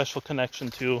sort of special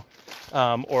connection to,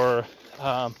 or.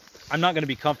 I'm not going to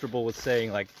be comfortable with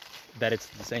saying like that it's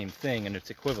the same thing and it's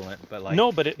equivalent, but like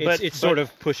no, but it's sort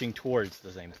of pushing towards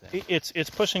the same thing. It's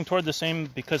pushing toward the same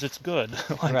because it's good.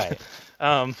 Like,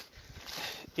 right.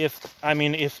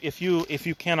 If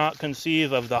you cannot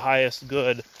conceive of the highest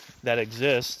good that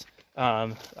exists,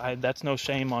 that's no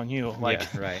shame on you. Like,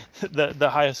 yeah, right. the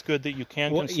highest good that you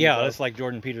can conceive yeah, of. it's like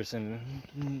Jordan Peterson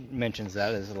mentions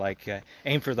that is like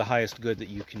aim for the highest good that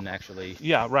you can actually.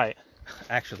 Yeah, right.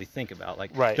 Actually think about, like,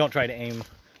 right. Don't try to aim,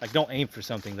 like, don't aim for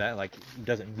something that like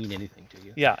doesn't mean anything to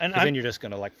you. Yeah, and then you're just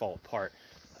gonna like fall apart.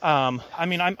 I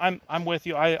mean, I'm with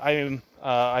you.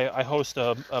 I host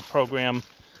a program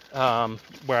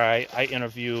where I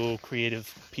interview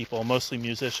creative people, mostly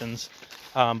musicians,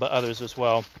 but others as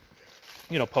well.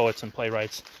 You know, poets and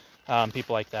playwrights,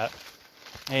 people like that.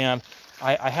 And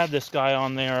I had this guy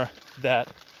on there that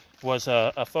was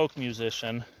a folk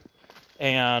musician,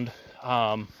 and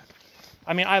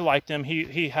I mean, I liked him.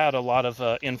 He had a lot of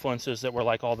influences that were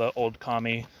like all the old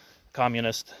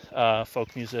communist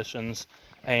folk musicians,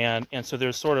 and so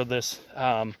there's sort of this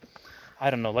I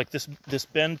don't know, like this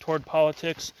bend toward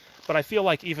politics. But I feel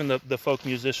like even the folk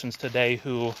musicians today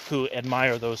who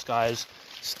admire those guys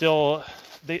still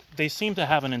they seem to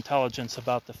have an intelligence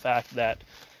about the fact that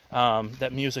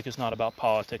that music is not about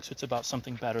politics. It's about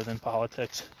something better than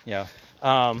politics. Yeah.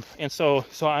 And so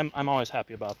I'm always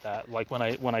happy about that. Like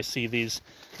when I see these,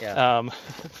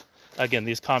 again,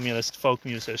 these communist folk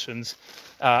musicians.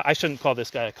 I shouldn't call this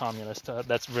guy a communist.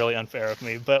 That's really unfair of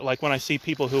me. But like when I see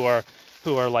people who are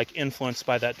like influenced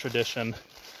by that tradition,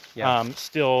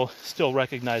 still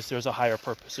recognize there's a higher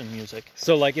purpose in music.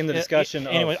 So like in the discussion.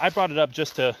 Anyway, I brought it up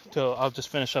just to I'll just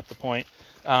finish up the point.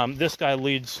 This guy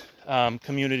leads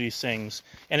Community Sings,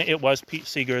 and it was Pete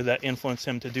Seeger that influenced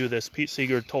him to do this. Pete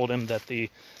Seeger told him that the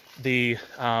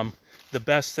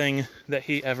best thing that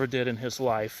he ever did in his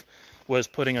life was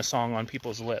putting a song on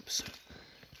people's lips.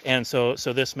 And so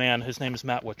this man, his name is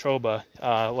Matt Watroba,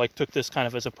 like took this kind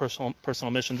of as a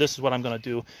personal mission. This is what I'm going to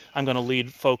do. I'm going to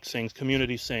lead folk sings,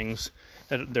 community sings.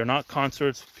 They're not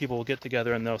concerts. People will get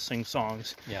together and they'll sing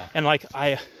songs. Yeah. And like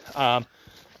I'm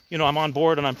on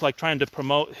board, and I'm like trying to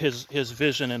promote his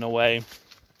vision in a way.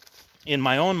 In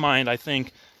my own mind, I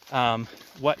think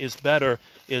what is better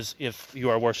is if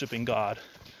you are worshiping God.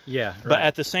 Yeah. Right. But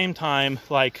at the same time,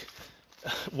 like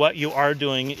what you are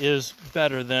doing is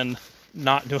better than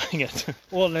not doing it.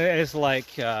 Well, it's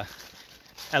like at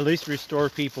least restore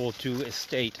people to a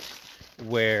state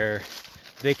where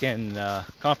they can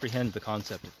comprehend the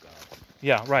concept of God.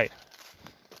 Yeah. Right.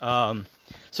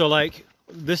 So like.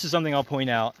 This is something I'll point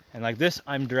out, and like this,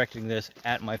 I'm directing this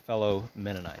at my fellow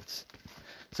Mennonites.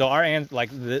 So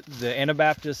the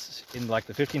Anabaptists in like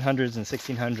the 1500s and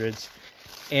 1600s,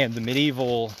 and the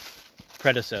medieval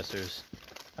predecessors,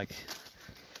 like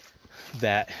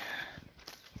that,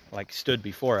 like stood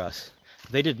before us,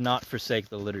 they did not forsake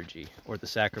the liturgy or the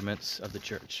sacraments of the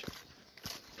church.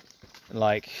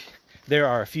 Like, there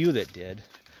are a few that did,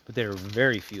 but there are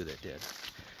very few that did.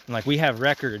 And like, we have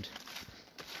record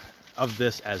of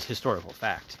this as historical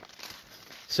fact.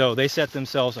 So they set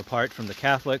themselves apart from the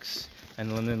Catholics,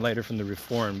 and then later from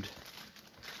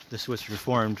the Swiss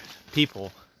Reformed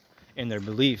people in their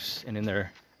beliefs and in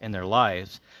their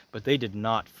lives, but they did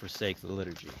not forsake the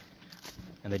liturgy,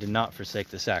 and they did not forsake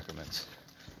the sacraments.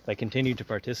 They continued to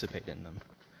participate in them.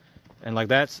 And like,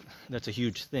 that's a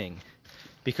huge thing,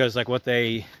 because like what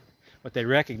they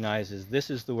recognize is this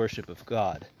is the worship of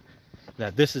God,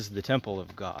 that this is the temple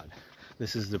of God.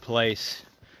 This is the place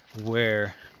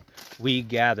where we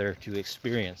gather to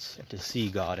experience and to see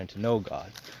God and to know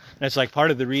God. And it's like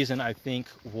part of the reason I think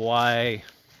why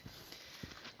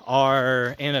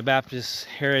our Anabaptist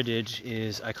heritage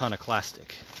is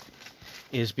iconoclastic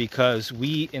is because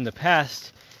we in the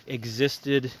past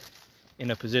existed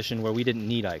in a position where we didn't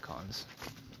need icons,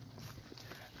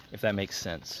 if that makes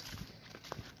sense.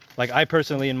 Like, I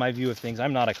personally, in my view of things,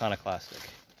 I'm not iconoclastic.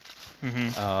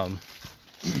 Mm-hmm.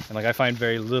 And like, I find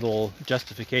very little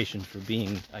justification for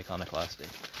being iconoclastic.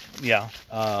 Yeah.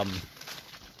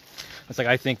 It's like,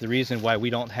 I think the reason why we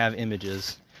don't have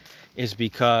images is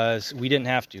because we didn't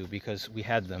have to, because we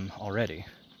had them already.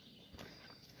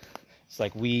 It's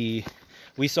like we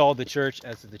saw the church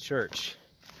as the church,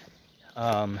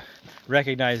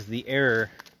 recognized the error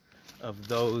of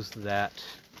those that,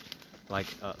 like,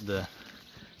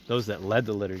 those that led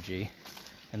the liturgy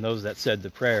and those that said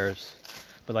the prayers,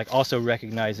 but like also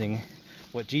recognizing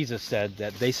what Jesus said,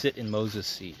 that they sit in Moses'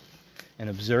 seat and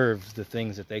observe the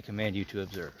things that they command you to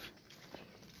observe.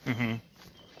 Mm-hmm.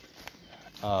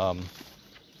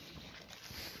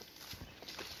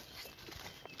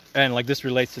 And like, this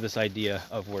relates to this idea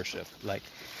of worship. Like,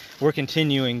 we're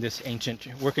continuing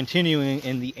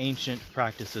in the ancient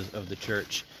practices of the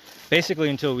church, basically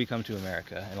until we come to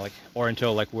America, and like, or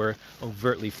until like we're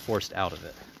overtly forced out of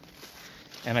it.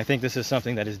 And I think this is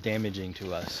something that is damaging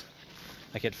to us.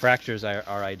 Like, it fractures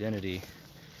our identity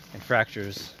and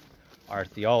fractures our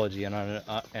theology and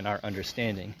our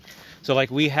understanding. So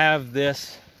like, we have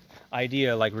this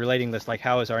idea, like relating this, like,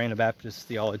 how is our Anabaptist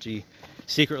theology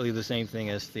secretly the same thing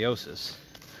as theosis?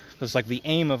 So it's like the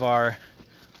aim of our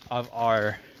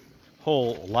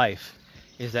whole life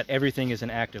is that everything is an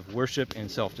act of worship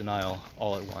and self-denial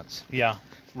all at once. Yeah,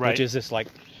 right. Which is this like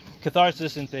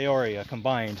catharsis and theoria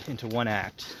combined into one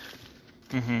act.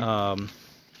 Mm-hmm.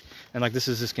 And like, this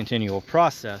is this continual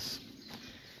process.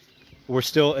 We're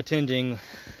still attending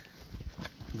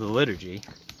the liturgy.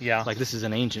 Yeah. Like, this is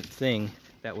an ancient thing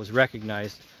that was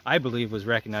recognized, I believe was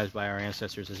recognized by our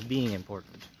ancestors as being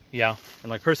important. Yeah. And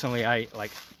like, personally, I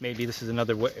like, maybe this is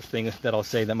another thing that I'll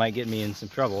say that might get me in some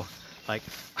trouble. Like,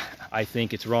 I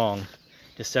think it's wrong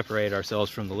to separate ourselves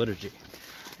from the liturgy.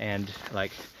 And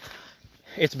like,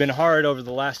 it's been hard over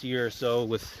the last year or so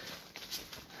with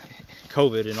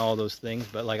COVID and all those things,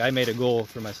 but like, I made a goal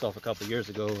for myself a couple of years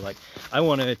ago. Like, I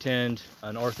want to attend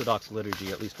an Orthodox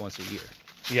liturgy at least once a year.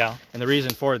 Yeah. And the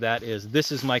reason for that is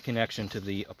this is my connection to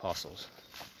the apostles.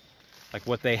 Like,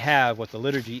 what they have, what the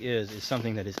liturgy is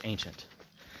something that is ancient.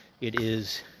 It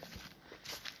is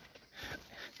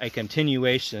a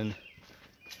continuation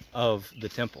of the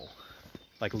temple.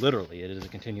 Like, literally, it is a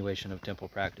continuation of temple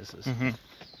practices. Mm-hmm.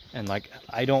 And like,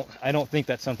 I don't think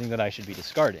that's something that I should be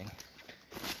discarding.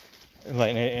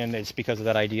 Like, and it's because of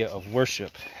that idea of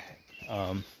worship,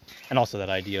 and also that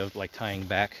idea of like tying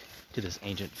back to this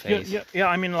ancient faith. Yeah.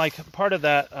 I mean, like, part of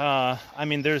that. I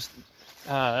mean, there's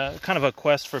kind of a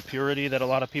quest for purity that a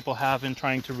lot of people have in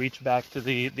trying to reach back to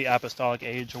the apostolic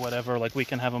age or whatever. Like, we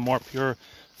can have a more pure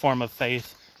form of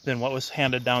faith than what was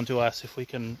handed down to us if we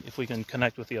can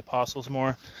connect with the apostles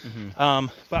more. Mm-hmm.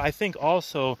 But I think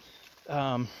also,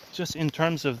 just in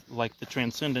terms of like the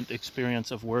transcendent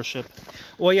experience of worship.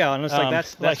 Well, yeah, and it's like,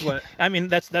 that's like, what I mean.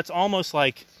 That's almost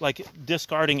like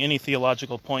discarding any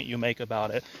theological point you make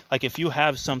about it. Like, if you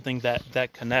have something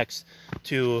that connects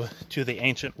to the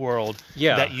ancient world,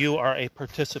 yeah, that you are a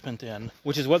participant in,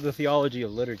 which is what the theology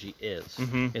of liturgy is.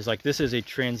 Mm-hmm. Is like, this is a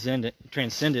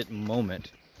transcendent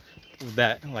moment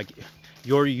that like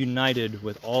you're united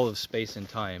with all of space and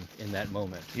time in that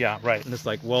moment. Yeah, right. And it's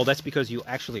like, well, that's because you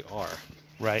actually are.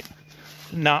 Right.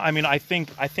 Now, I mean, I think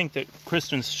that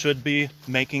Christians should be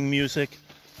making music.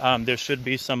 There should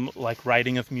be some like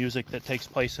writing of music that takes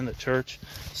place in the church.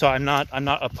 So I'm not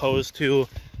opposed to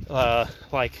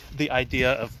like the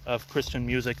idea of Christian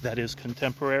music that is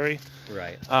contemporary.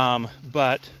 Right.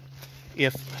 But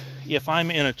if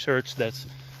I'm in a church that's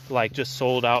like just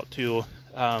sold out to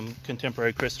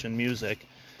contemporary Christian music,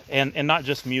 and not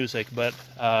just music, but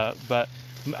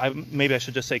maybe I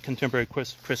should just say contemporary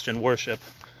Christian worship,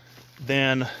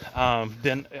 then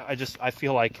I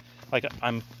feel like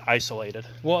I'm isolated.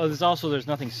 Well, there's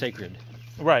nothing sacred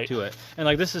Right. to it. And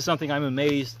like this is something I'm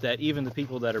amazed that even the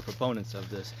people that are proponents of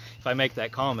this, if I make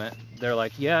that comment, they're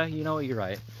like, yeah, you know what, you're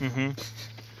right.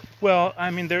 Well, I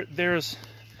mean, there's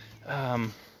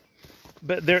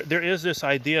but there is this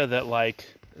idea that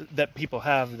that people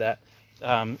have that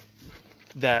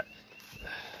that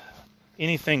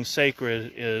anything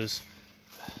sacred is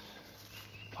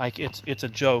like it's a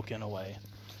joke in a way.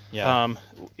 Yeah.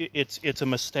 It's a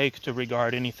mistake to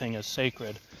regard anything as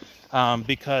sacred,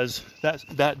 because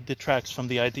that detracts from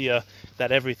the idea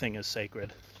that everything is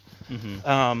sacred.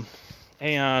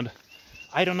 And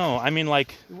I don't know. I mean,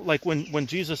 like when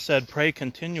Jesus said pray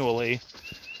continually,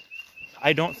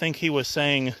 I don't think he was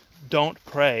saying don't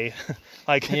pray.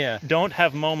 Don't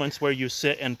have moments where you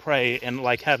sit and pray and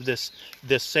like have this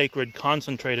sacred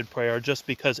concentrated prayer just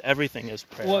because everything is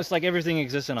prayer. Well, it's like everything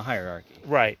exists in a hierarchy.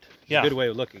 Right. Yeah. A good way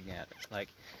of looking at it. Like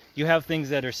you have things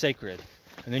that are sacred,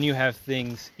 and then you have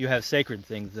sacred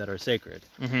things that are sacred,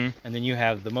 and then you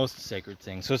have the most sacred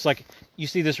things. So it's like you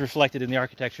see this reflected in the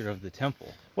architecture of the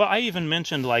temple. Well, I even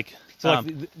mentioned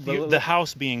the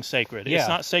house being sacred. Yeah. It's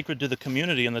not sacred to the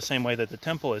community in the same way that the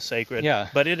temple is sacred. Yeah.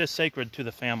 But it is sacred to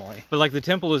the family. But like the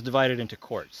temple is divided into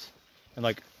courts, and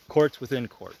like courts within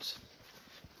courts,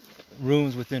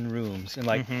 rooms within rooms, and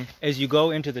like as you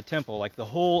go into the temple, like the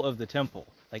whole of the temple,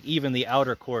 like even the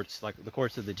outer courts, like the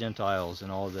courts of the Gentiles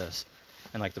and all of this,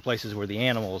 and like the places where the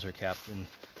animals are kept, and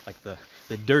like the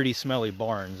dirty, smelly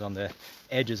barns on the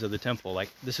edges of the temple, like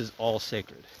this is all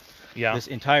sacred. Yeah. This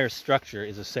entire structure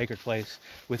is a sacred place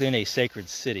within a sacred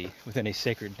city, within a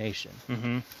sacred nation.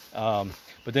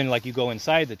 But then like you go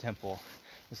inside the temple,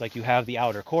 it's like you have the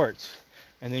outer courts,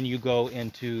 and then you go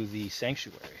into the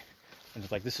sanctuary. And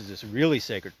it's like, this is this really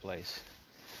sacred place.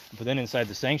 But then inside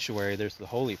the sanctuary, there's the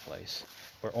holy place,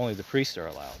 where only the priests are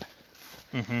allowed.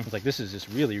 It's like, this is this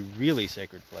really, really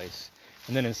sacred place.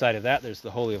 And then inside of that, there's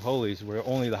the Holy of Holies, where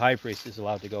only the high priest is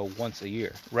allowed to go once a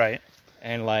year. Right.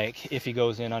 And like, if he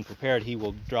goes in unprepared, he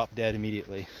will drop dead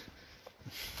immediately.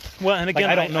 Well, and again,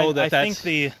 like, I don't know that I that's...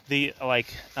 think the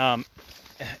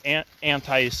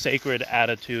anti-sacred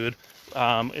attitude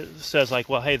it says like,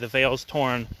 well, hey, the veil's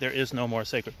torn, there is no more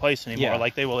sacred place anymore. Yeah.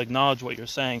 Like they will acknowledge what you're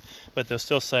saying, but they'll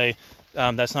still say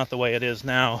that's not the way it is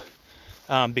now,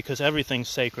 because everything's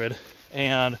sacred.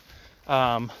 And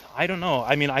I don't know.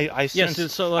 I mean, I sense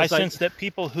sense that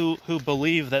people who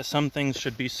believe that some things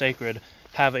should be sacred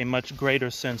have a much greater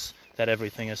sense that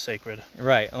everything is sacred.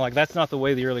 Right. And like that's not the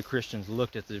way the early Christians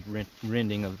looked at the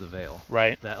rending of the veil.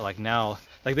 Right. That like now,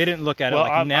 like they didn't look at it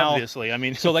like now. Obviously, I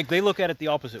mean. So like they look at it the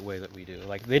opposite way that we do.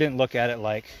 Like they didn't look at it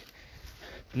like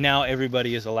now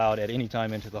everybody is allowed at any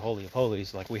time into the Holy of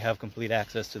Holies. Like we have complete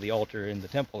access to the altar in the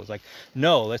temple. It's like,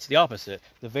 no, that's the opposite.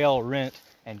 The veil rent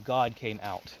and God came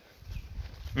out.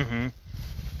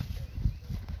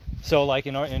 So like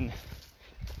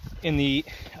in the,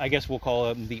 I guess we'll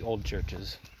call them the old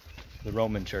churches, the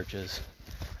Roman churches,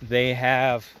 they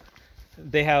have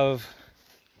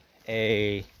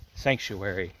a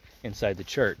sanctuary inside the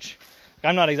church.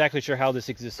 I'm not exactly sure how this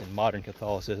exists in modern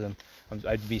Catholicism.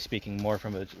 I'd be speaking more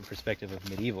from a perspective of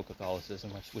medieval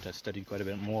Catholicism, which I studied quite a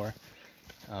bit more.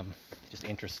 Just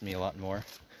interests me a lot more.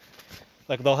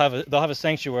 Like they'll have a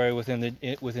sanctuary within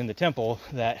the temple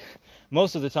that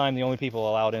most of the time the only people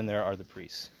allowed in there are the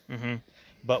priests.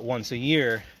 But once a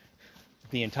year,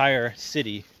 the entire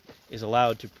city is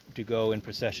allowed to go in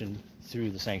procession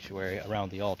through the sanctuary around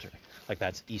the altar. Like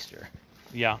that's Easter.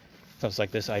 Yeah. So it's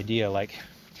like this idea, like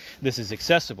this is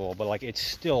accessible, but like it's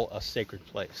still a sacred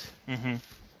place. And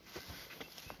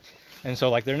so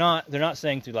like they're not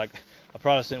saying to like a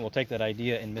Protestant will take that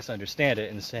idea and misunderstand it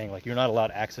and saying like you're not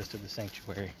allowed access to the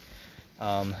sanctuary.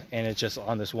 And it's just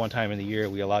on this one time in the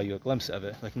year we allow you a glimpse of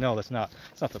it. Like no, that's not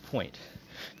the point.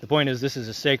 The point is this is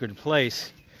a sacred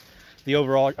place. The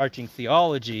overall arching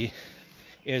theology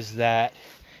is that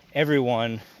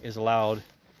everyone is allowed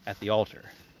at the altar.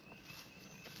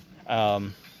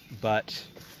 But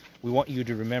we want you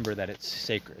to remember that it's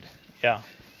sacred. Yeah.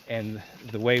 And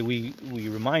the way we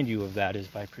remind you of that is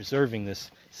by preserving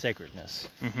this sacredness.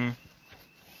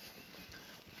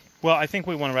 Well, I think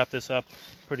we want to wrap this up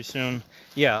pretty soon.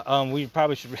 Yeah, we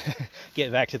probably should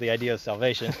get back to the idea of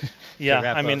salvation. Yeah,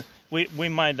 I mean, we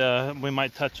might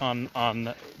touch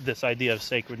on this idea of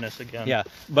sacredness again. Yeah,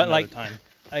 but like time.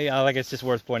 It's just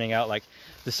worth pointing out, like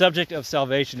the subject of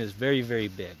salvation is very, very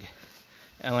big,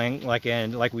 and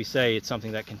like we say, it's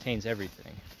something that contains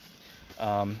everything.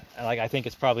 And like I think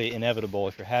it's probably inevitable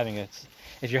if you're having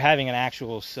an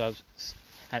actual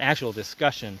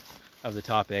discussion of the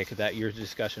topic that your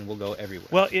discussion will go everywhere.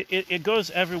 Well, it goes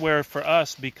everywhere for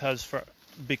us because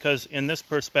in this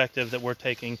perspective that we're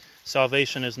taking,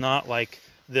 salvation is not like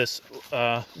this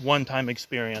one-time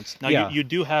experience. Now, Yeah. you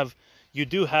do have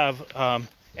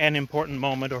an important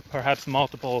moment, or perhaps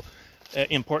multiple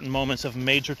important moments of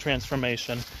major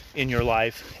transformation in your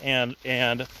life, and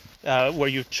where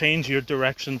you change your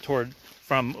direction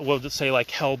from, we'll just say, like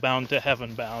hell-bound to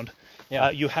heaven-bound. Yeah.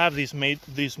 You have these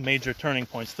major turning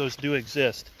points. Those do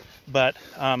exist, but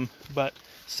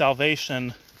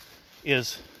salvation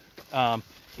is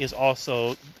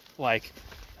also like,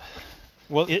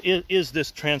 well, it is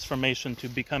this transformation to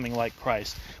becoming like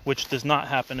Christ, which does not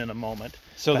happen in a moment.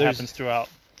 So but happens throughout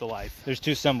the life. There's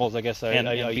two symbols, I guess, and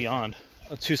beyond.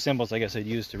 Two symbols, I guess, I'd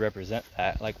use to represent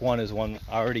that. Like, one is one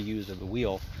I already used of the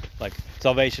wheel. Like,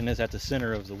 salvation is at the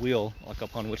center of the wheel, like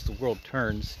upon which the world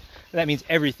turns. That means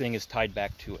everything is tied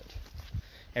back to it.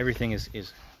 Everything is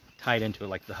tied into it,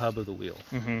 like the hub of the wheel,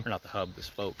 or not the hub, the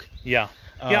spoke. Yeah,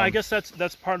 I guess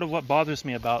that's part of what bothers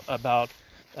me about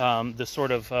the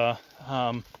sort of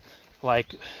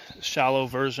like shallow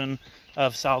version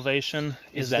of salvation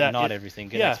is that not everything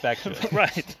connects back to it.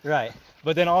 Right. Right.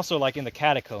 But then also, like in the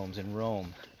catacombs in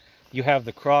Rome, you have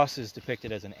the cross is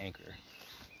depicted as an anchor.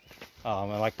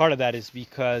 And like part of that is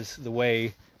because the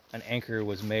way an anchor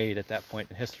was made at that point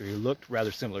in history looked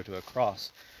rather similar to a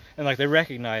cross. And like they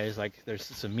recognize, like, there's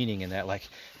some meaning in that. Like,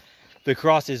 the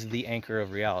cross is the anchor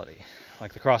of reality.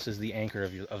 Like, the cross is the anchor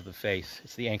of the faith.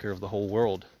 It's the anchor of the whole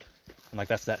world. And like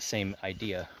that's that same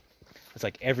idea. It's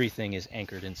like everything is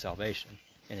anchored in salvation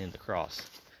and in the cross.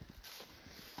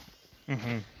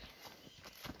 Mm-hmm.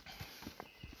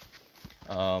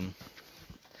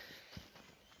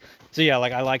 So yeah,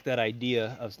 like I like that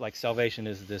idea of like salvation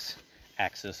is this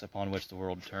axis upon which the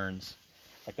world turns.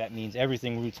 Like that means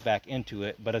everything roots back into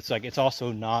it, but it's like it's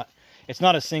also not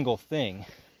a single thing.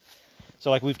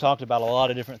 So like we've talked about a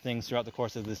lot of different things throughout the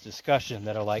course of this discussion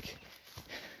that are like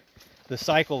the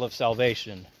cycle of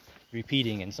salvation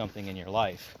repeating in something in your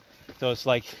life. So it's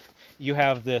like you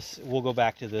have this, we'll go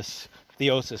back to this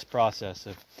theosis process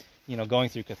of, going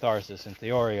through catharsis and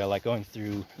theoria, like going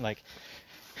through like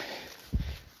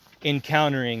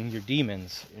encountering your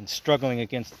demons and struggling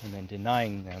against them and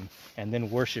denying them and then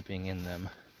worshiping in them.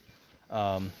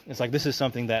 It's like this is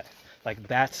something that like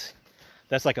that's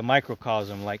like a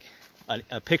microcosm, like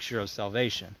a picture of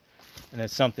salvation. And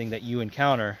it's something that you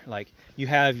encounter, like you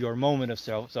have your moment of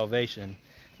salvation,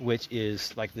 which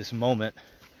is like this moment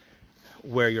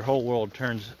where your whole world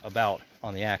turns about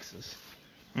on the axis.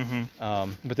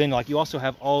 Mm-hmm. But then like you also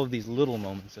have all of these little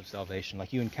moments of salvation.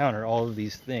 Like you encounter all of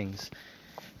these things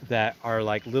that are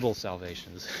like little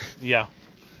salvations. Yeah.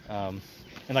 And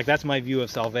like that's my view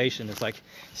of salvation. It's like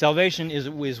salvation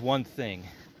is one thing,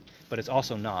 but it's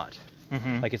also not.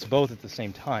 Mm-hmm. Like it's both at the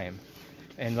same time.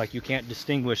 And like you can't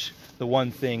distinguish the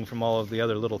one thing from all of the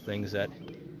other little things that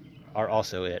are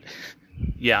also it.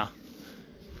 Yeah.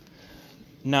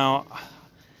 Now,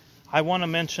 I want to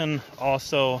mention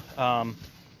also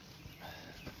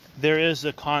there is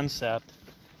a concept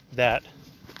that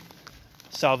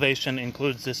salvation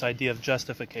includes this idea of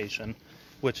justification,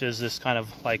 which is this kind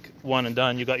of like one and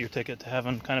done, you got your ticket to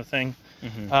heaven kind of thing.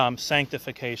 Mm-hmm.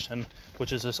 Sanctification,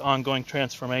 which is this ongoing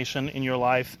transformation in your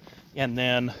life, and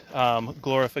then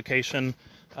glorification,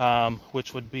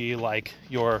 which would be like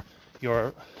your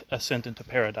ascent into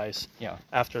paradise. Yeah.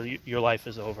 After your life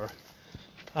is over.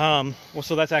 Well,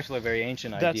 so that's actually a very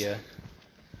ancient idea.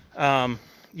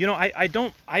 I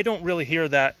don't really hear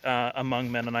that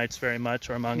among Mennonites very much,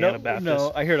 or among Anabaptists.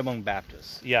 No, I hear it among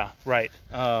Baptists. Yeah, right.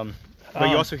 But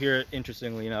you also hear,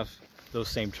 interestingly enough, those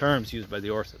same terms used by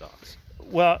the Orthodox.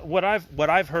 Well, what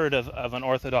I've heard of an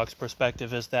Orthodox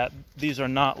perspective is that these are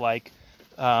not like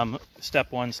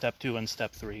step 1, step 2, and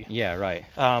step 3. Yeah, right.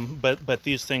 But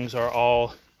these things are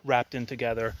all wrapped in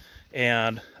together,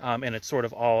 and it's sort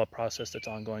of all a process that's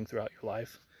ongoing throughout your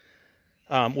life,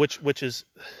 which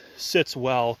sits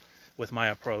well with my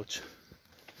approach.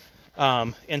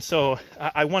 And so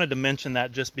I wanted to mention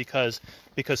that just because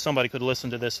somebody could listen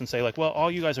to this and say like, well,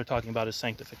 all you guys are talking about is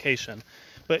sanctification.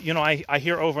 But I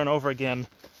hear over and over again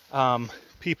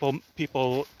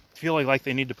people feeling like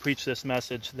they need to preach this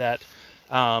message that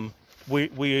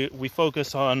we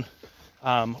focus on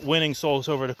winning souls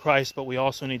over to Christ, but we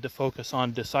also need to focus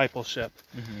on discipleship.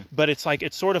 Mm-hmm. But it's like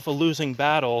it's sort of a losing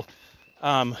battle.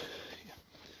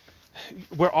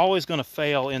 We're always going to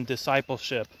fail in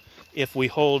discipleship if we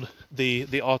hold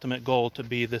the ultimate goal to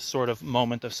be this sort of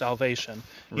moment of salvation.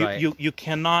 Right. You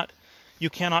cannot you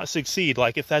cannot succeed.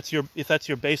 Like if that's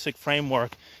your basic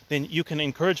framework, then you can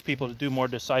encourage people to do more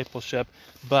discipleship,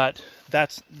 but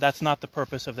that's not the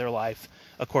purpose of their life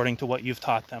according to what you've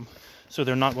taught them. So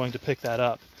they're not going to pick that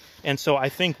up. And so I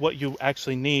think what you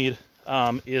actually need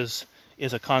is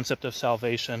a concept of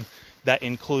salvation that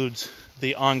includes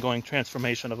the ongoing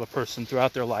transformation of a person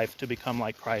throughout their life to become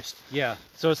like Christ. Yeah.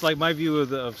 So it's like my view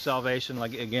of salvation.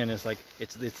 Like again, it's like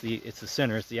it's the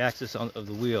center, it's the axis of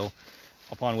the wheel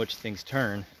upon which things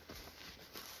turn.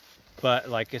 But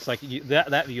like it's like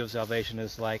that view of salvation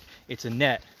is like it's a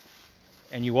net,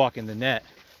 and you walk in the net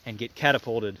and get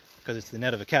catapulted because it's the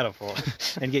net of a catapult,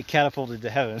 and get catapulted to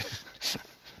heaven.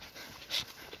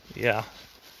 Yeah.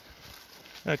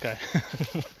 Okay.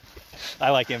 I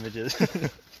like images.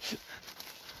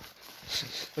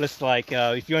 But it's like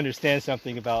if you understand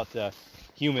something about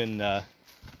human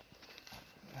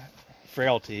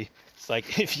frailty, it's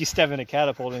like if you step in a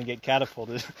catapult and get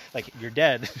catapulted, like you're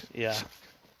dead. Yeah.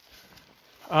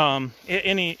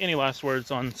 Any last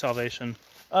words on salvation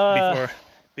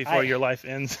before your life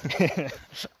ends?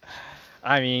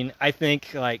 I mean, I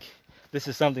think like this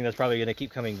is something that's probably going to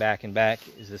keep coming back and back,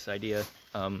 is this idea.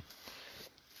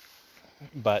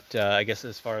 But I guess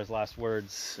as far as last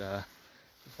words,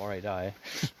 before I die,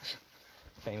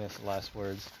 famous last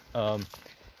words.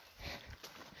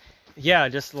 Yeah,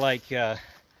 just like,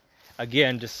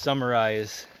 again, just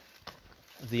summarize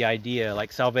the idea.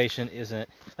 Like salvation isn't,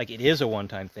 like it is a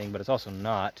one-time thing, but it's also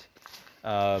not.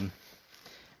 On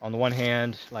the one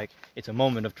hand, like it's a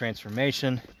moment of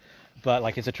transformation, but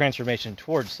like it's a transformation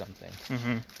towards something.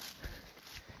 Mm-hmm.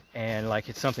 And like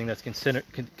it's something that's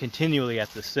continually at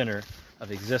the center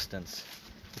of existence.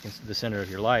 The center of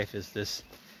your life is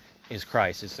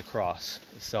Christ, is the cross,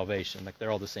 is salvation. Like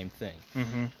they're all the same thing.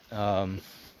 Mm-hmm.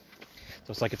 So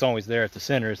it's like it's always there at the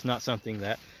center. It's not something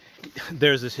that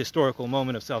there's this historical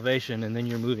moment of salvation and then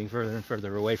you're moving further and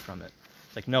further away from it.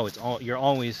 It's like no, it's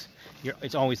always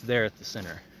there at the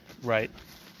center. Right.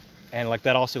 And like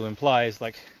that also implies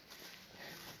that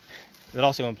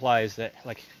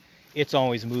like it's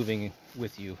always moving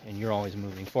with you and you're always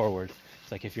moving forward.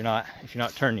 It's like if you're not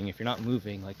turning, if you're not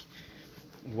moving, like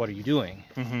what are you doing?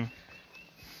 Mm-hmm.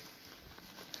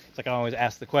 It's like I always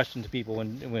ask the question to people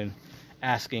when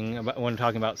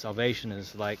talking about salvation,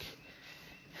 is like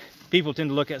people tend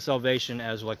to look at salvation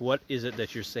as like, what is it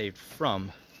that you're saved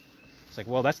from? It's like,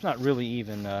 well, that's not really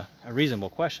even a reasonable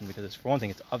question, because it's, for one thing,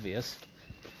 it's obvious.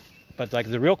 But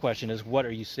like the real question is, what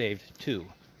are you saved to?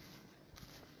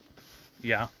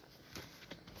 Yeah.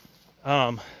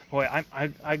 Boy,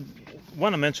 I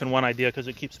want to mention one idea because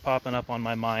it keeps popping up on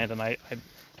my mind, and I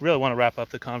really want to wrap up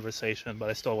the conversation, but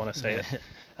I still want to say it.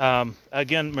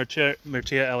 Again, Mircea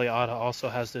Eliade also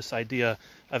has this idea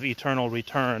of eternal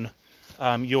return.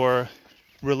 Your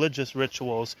religious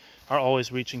rituals are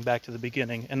always reaching back to the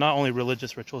beginning, and not only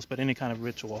religious rituals, but any kind of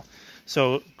ritual.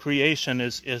 So creation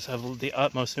is of the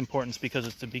utmost importance because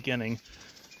it's the beginning.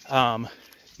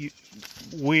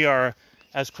 We are,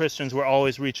 as Christians, we're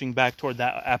always reaching back toward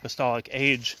that apostolic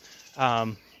age.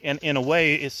 And in a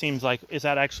way, it seems like, is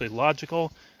that actually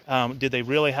logical? Did they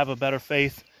really have a better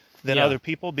faith than other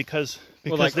people? Because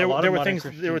like there were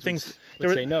things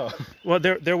say no. Well,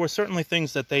 there were certainly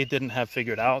things that they didn't have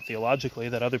figured out theologically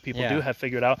that other people do have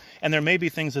figured out, and there may be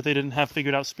things that they didn't have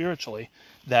figured out spiritually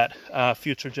that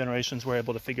future generations were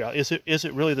able to figure out. Is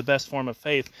it really the best form of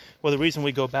faith? Well, the reason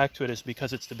we go back to it is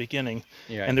because it's the beginning,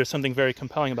 and there's something very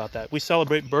compelling about that. We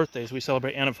celebrate birthdays, we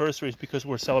celebrate anniversaries because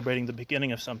we're celebrating the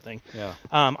beginning of something. Yeah.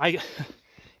 I'm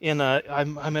in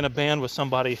a band with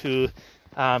somebody who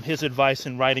his advice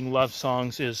in writing love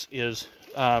songs is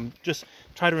just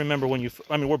try to remember when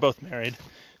we're both married.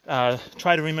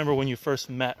 Try to remember when you first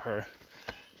met her.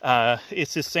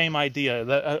 It's the same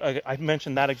idea. I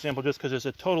mentioned that example just because it's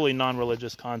a totally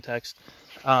non-religious context.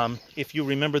 If you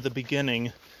remember the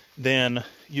beginning, then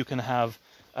you can have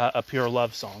a pure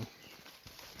love song.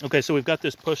 Okay, so we've got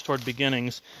this push toward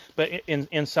beginnings, but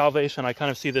in salvation, I kind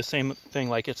of see the same thing.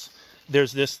 Like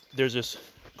there's this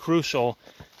crucial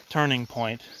turning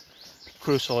point.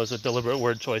 Crucial is a deliberate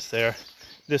word choice there.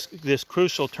 This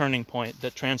crucial turning point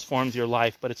that transforms your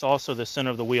life, but it's also the center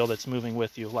of the wheel that's moving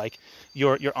with you. Like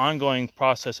your ongoing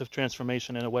process of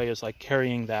transformation in a way is like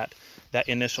carrying that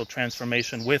initial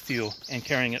transformation with you and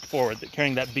carrying it forward,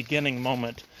 carrying that beginning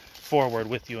moment forward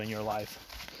with you in your life.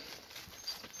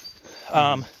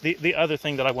 The other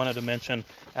thing that I wanted to mention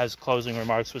as closing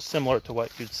remarks was similar to what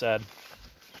you'd said,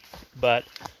 but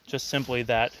just simply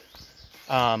that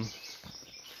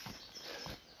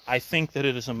I think that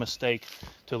it is a mistake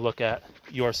to look at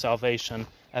your salvation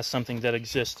as something that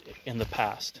exists in the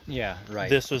past. Yeah, right.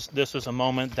 This was a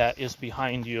moment that is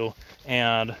behind you,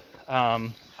 and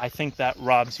I think that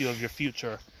robs you of your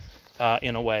future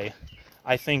in a way.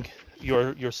 I think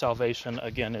your salvation,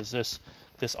 again, is this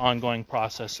ongoing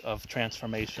process of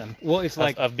transformation. Well, it's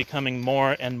like of becoming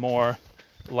more and more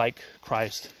like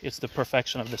Christ. It's the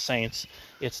perfection of the saints.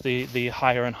 It's the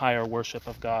higher and higher worship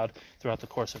of God throughout the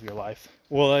course of your life.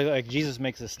 Well, like Jesus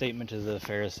makes a statement to the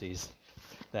Pharisees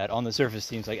that on the surface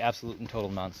seems like absolute and total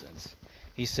nonsense.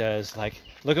 He says, like,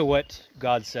 look at what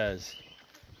God says,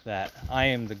 that I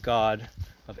am the God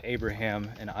of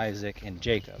Abraham and Isaac and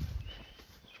Jacob.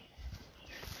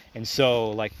 And so,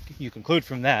 like, you conclude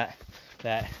from that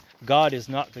God is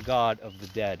not the God of the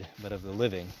dead, but of the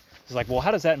living. It's like, well,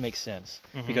 how does that make sense?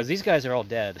 Mm-hmm. Because these guys are all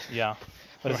dead. Yeah.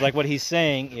 But it's like what he's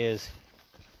saying is,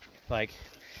 like,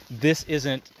 this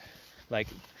isn't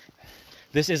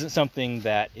something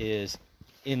that is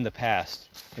in the past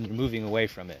and you're moving away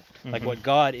from it. Mm-hmm. Like, what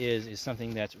God is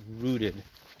something that's rooted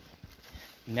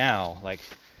now. Like,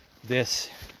 this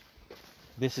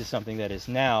is something that is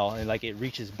now, and like it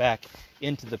reaches back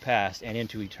into the past and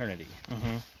into eternity.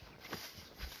 Mm-hmm.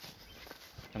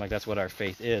 And like that's what our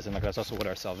faith is, and like that's also what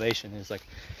our salvation is. Like,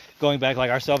 going back, like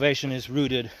our salvation is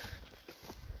rooted.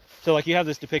 So like you have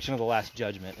this depiction of the Last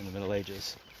Judgment in the Middle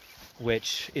Ages,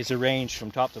 which is arranged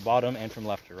from top to bottom and from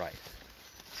left to right.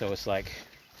 So it's like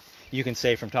you can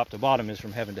say from top to bottom is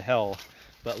from heaven to hell,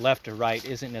 but left to right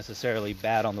isn't necessarily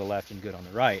bad on the left and good on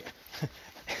the right.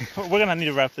 We're gonna need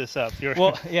to wrap this up.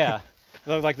 Well, yeah.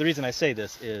 Like the reason I say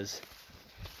this is,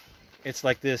 it's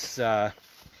like this.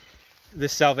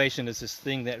 This salvation is this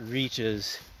thing that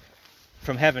reaches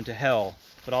from heaven to hell,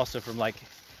 but also from like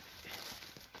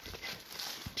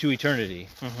to eternity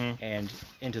Mm-hmm. and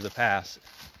into the past.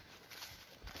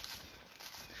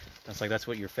 That's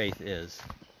what your faith is.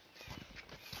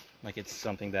 Like it's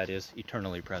something that is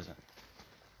eternally present.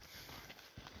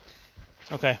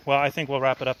 Okay, well, I think we'll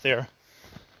wrap it up there.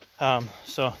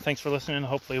 So thanks for listening.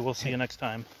 Hopefully we'll see you next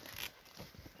time.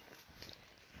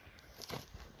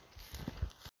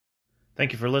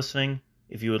 Thank you for listening.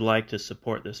 If you would like to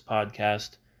support this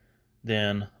podcast,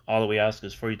 then all that we ask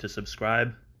is for you to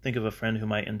subscribe, think of a friend who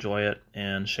might enjoy it,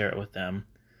 and share it with them.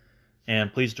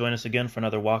 And please join us again for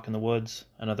another walk in the woods,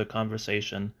 another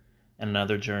conversation, and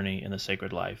another journey in the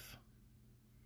sacred life.